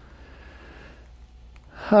them.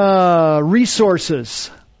 Resources.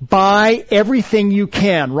 Buy everything you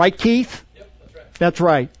can. Right, Keith? Yep, that's right. That's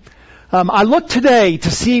right. I looked today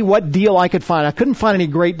to see what deal I could find. I couldn't find any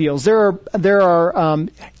great deals. There are.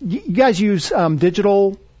 You guys use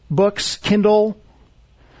digital books, Kindle.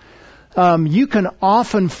 You can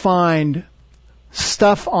often find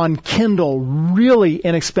stuff on Kindle really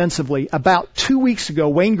inexpensively. About 2 weeks ago,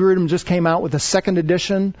 Wayne Grudem just came out with a second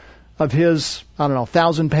edition of his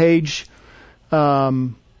 1,000-page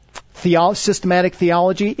systematic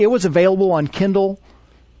theology. It was available on Kindle.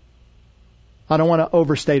 I don't want to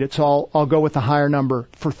overstate it, so I'll go with the higher number,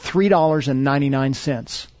 for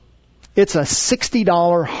 $3.99. It's a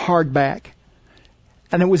 $60 hardback,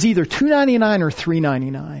 and it was either $2.99 or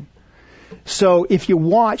 $3.99. So if you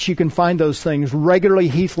watch, you can find those things regularly.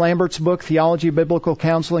 Heath Lambert's book, Theology of Biblical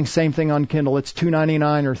Counseling, same thing on Kindle. It's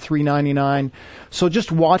 $2.99 or $3.99. So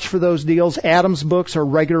just watch for those deals. Adam's books are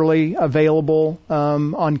regularly available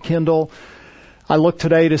on Kindle. I looked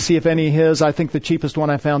today to see if any of his. I think the cheapest one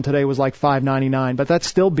I found today was like $5.99, but that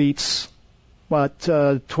still beats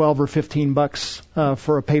 $12 or $15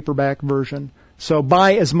 for a paperback version. So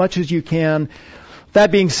buy as much as you can.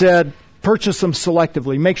 That being said, purchase them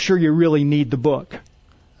selectively. Make sure you really need the book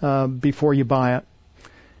before you buy it.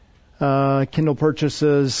 Kindle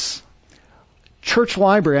purchases. Church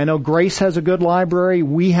library. I know Grace has a good library.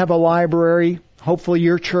 We have a library. Hopefully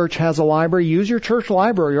your church has a library. Use your church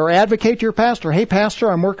library or advocate to your pastor. Hey, pastor,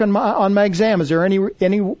 I'm working on my exam. Is there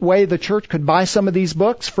any way the church could buy some of these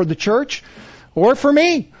books for the church or for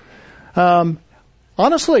me?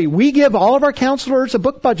 Honestly, we give all of our counselors a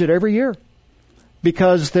book budget every year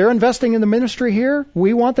because they're investing in the ministry here.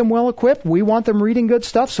 We want them well equipped. We want them reading good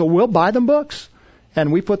stuff, so we'll buy them books.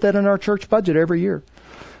 And we put that in our church budget every year.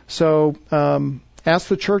 So ask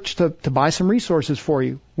the church to buy some resources for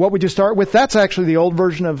you. What would you start with? That's actually the old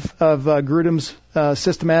version of Grudem's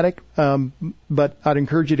systematic, but I'd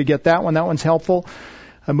encourage you to get that one. That one's helpful.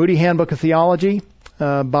 A Moody Handbook of Theology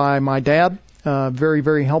by my dad. Very,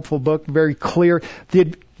 very helpful book. Very clear.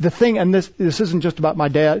 The thing, and this isn't just about my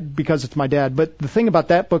dad because it's my dad, but the thing about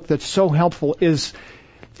that book that's so helpful is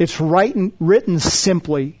it's written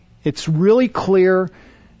simply. It's really clear.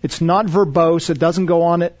 It's not verbose. It doesn't go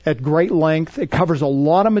on at great length. It covers a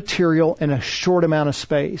lot of material in a short amount of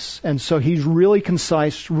space. And so he's really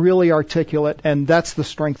concise, really articulate, and that's the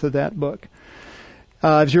strength of that book.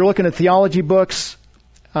 If you're looking at theology books,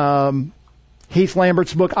 Heath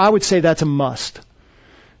Lambert's book, I would say that's a must.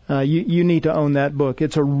 You need to own that book.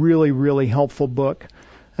 It's a really, really helpful book.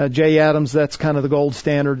 Jay Adams, that's kind of the gold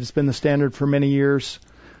standard. It's been the standard for many years.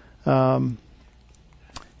 And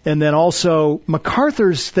then also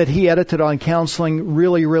MacArthur's that he edited on counseling,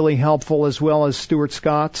 really, really helpful, as well as Stuart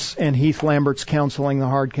Scott's and Heath Lambert's Counseling the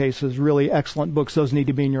Hard Cases. Really excellent books. Those need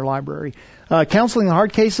to be in your library. Counseling the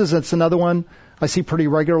Hard Cases, that's another one I see pretty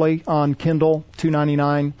regularly on Kindle,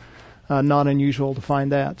 $2.99. Not unusual to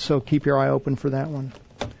find that. So keep your eye open for that one.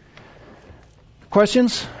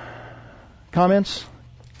 Questions? Comments?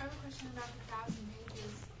 I have a question about the 1,000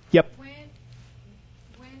 pages. Yep. When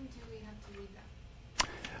do we have to read that?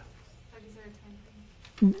 Like, is there a time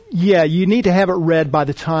frame? Yeah, you need to have it read by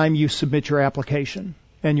the time you submit your application.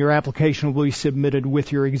 And your application will be submitted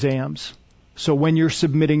with your exams. So when you're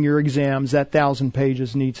submitting your exams, that 1,000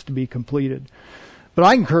 pages needs to be completed. But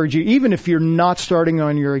I encourage you, even if you're not starting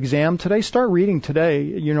on your exam today, start reading today.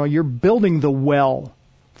 You know, you're building the well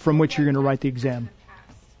from which you're going to write the exam.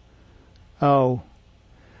 Oh.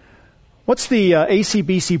 What's the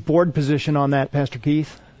ACBC board position on that, Pastor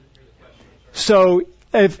Keith? So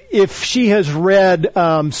if she has read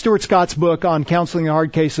Stuart Scott's book on counseling the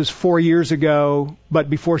hard cases 4 years ago, but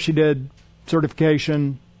before she did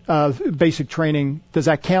certification, basic training, does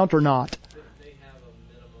that count or not? They have a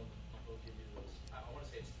minimum. They'll give you this. I want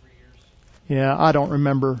to say it's 3 years. Yeah, I don't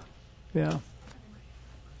remember. Yeah.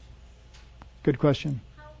 Good question.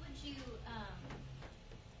 How would you,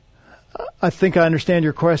 I think I understand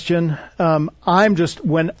your question. I'm just,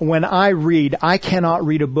 when I read, I cannot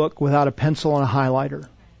read a book without a pencil and a highlighter.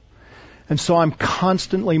 And so I'm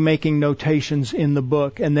constantly making notations in the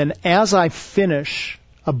book. And then as I finish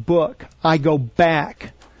a book, I go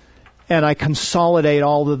back and I consolidate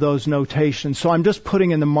all of those notations. So I'm just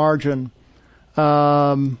putting in the margin,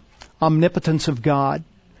 omnipotence of God.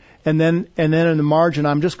 And then in the margin,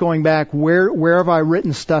 I'm just going back, where have I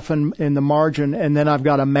written stuff in the margin? And then I've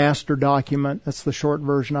got a master document. That's the short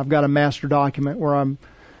version. I've got a master document where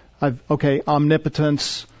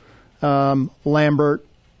omnipotence, Lambert,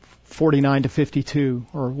 49 to 52,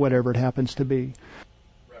 or whatever it happens to be.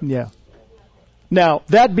 Yeah. Now,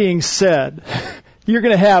 that being said, you're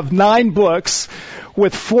going to have 9 books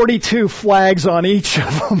with 42 flags on each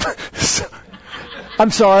of them.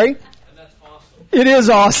 I'm sorry? It is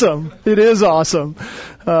awesome. It is awesome.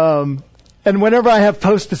 And whenever I have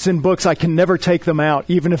Post-its in books, I can never take them out,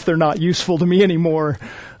 even if they're not useful to me anymore.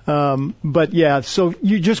 But yeah, so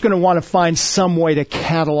you're just going to want to find some way to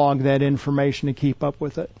catalog that information to keep up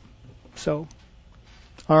with it. So,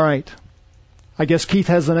 all right. I guess Keith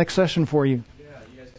has the next session for you.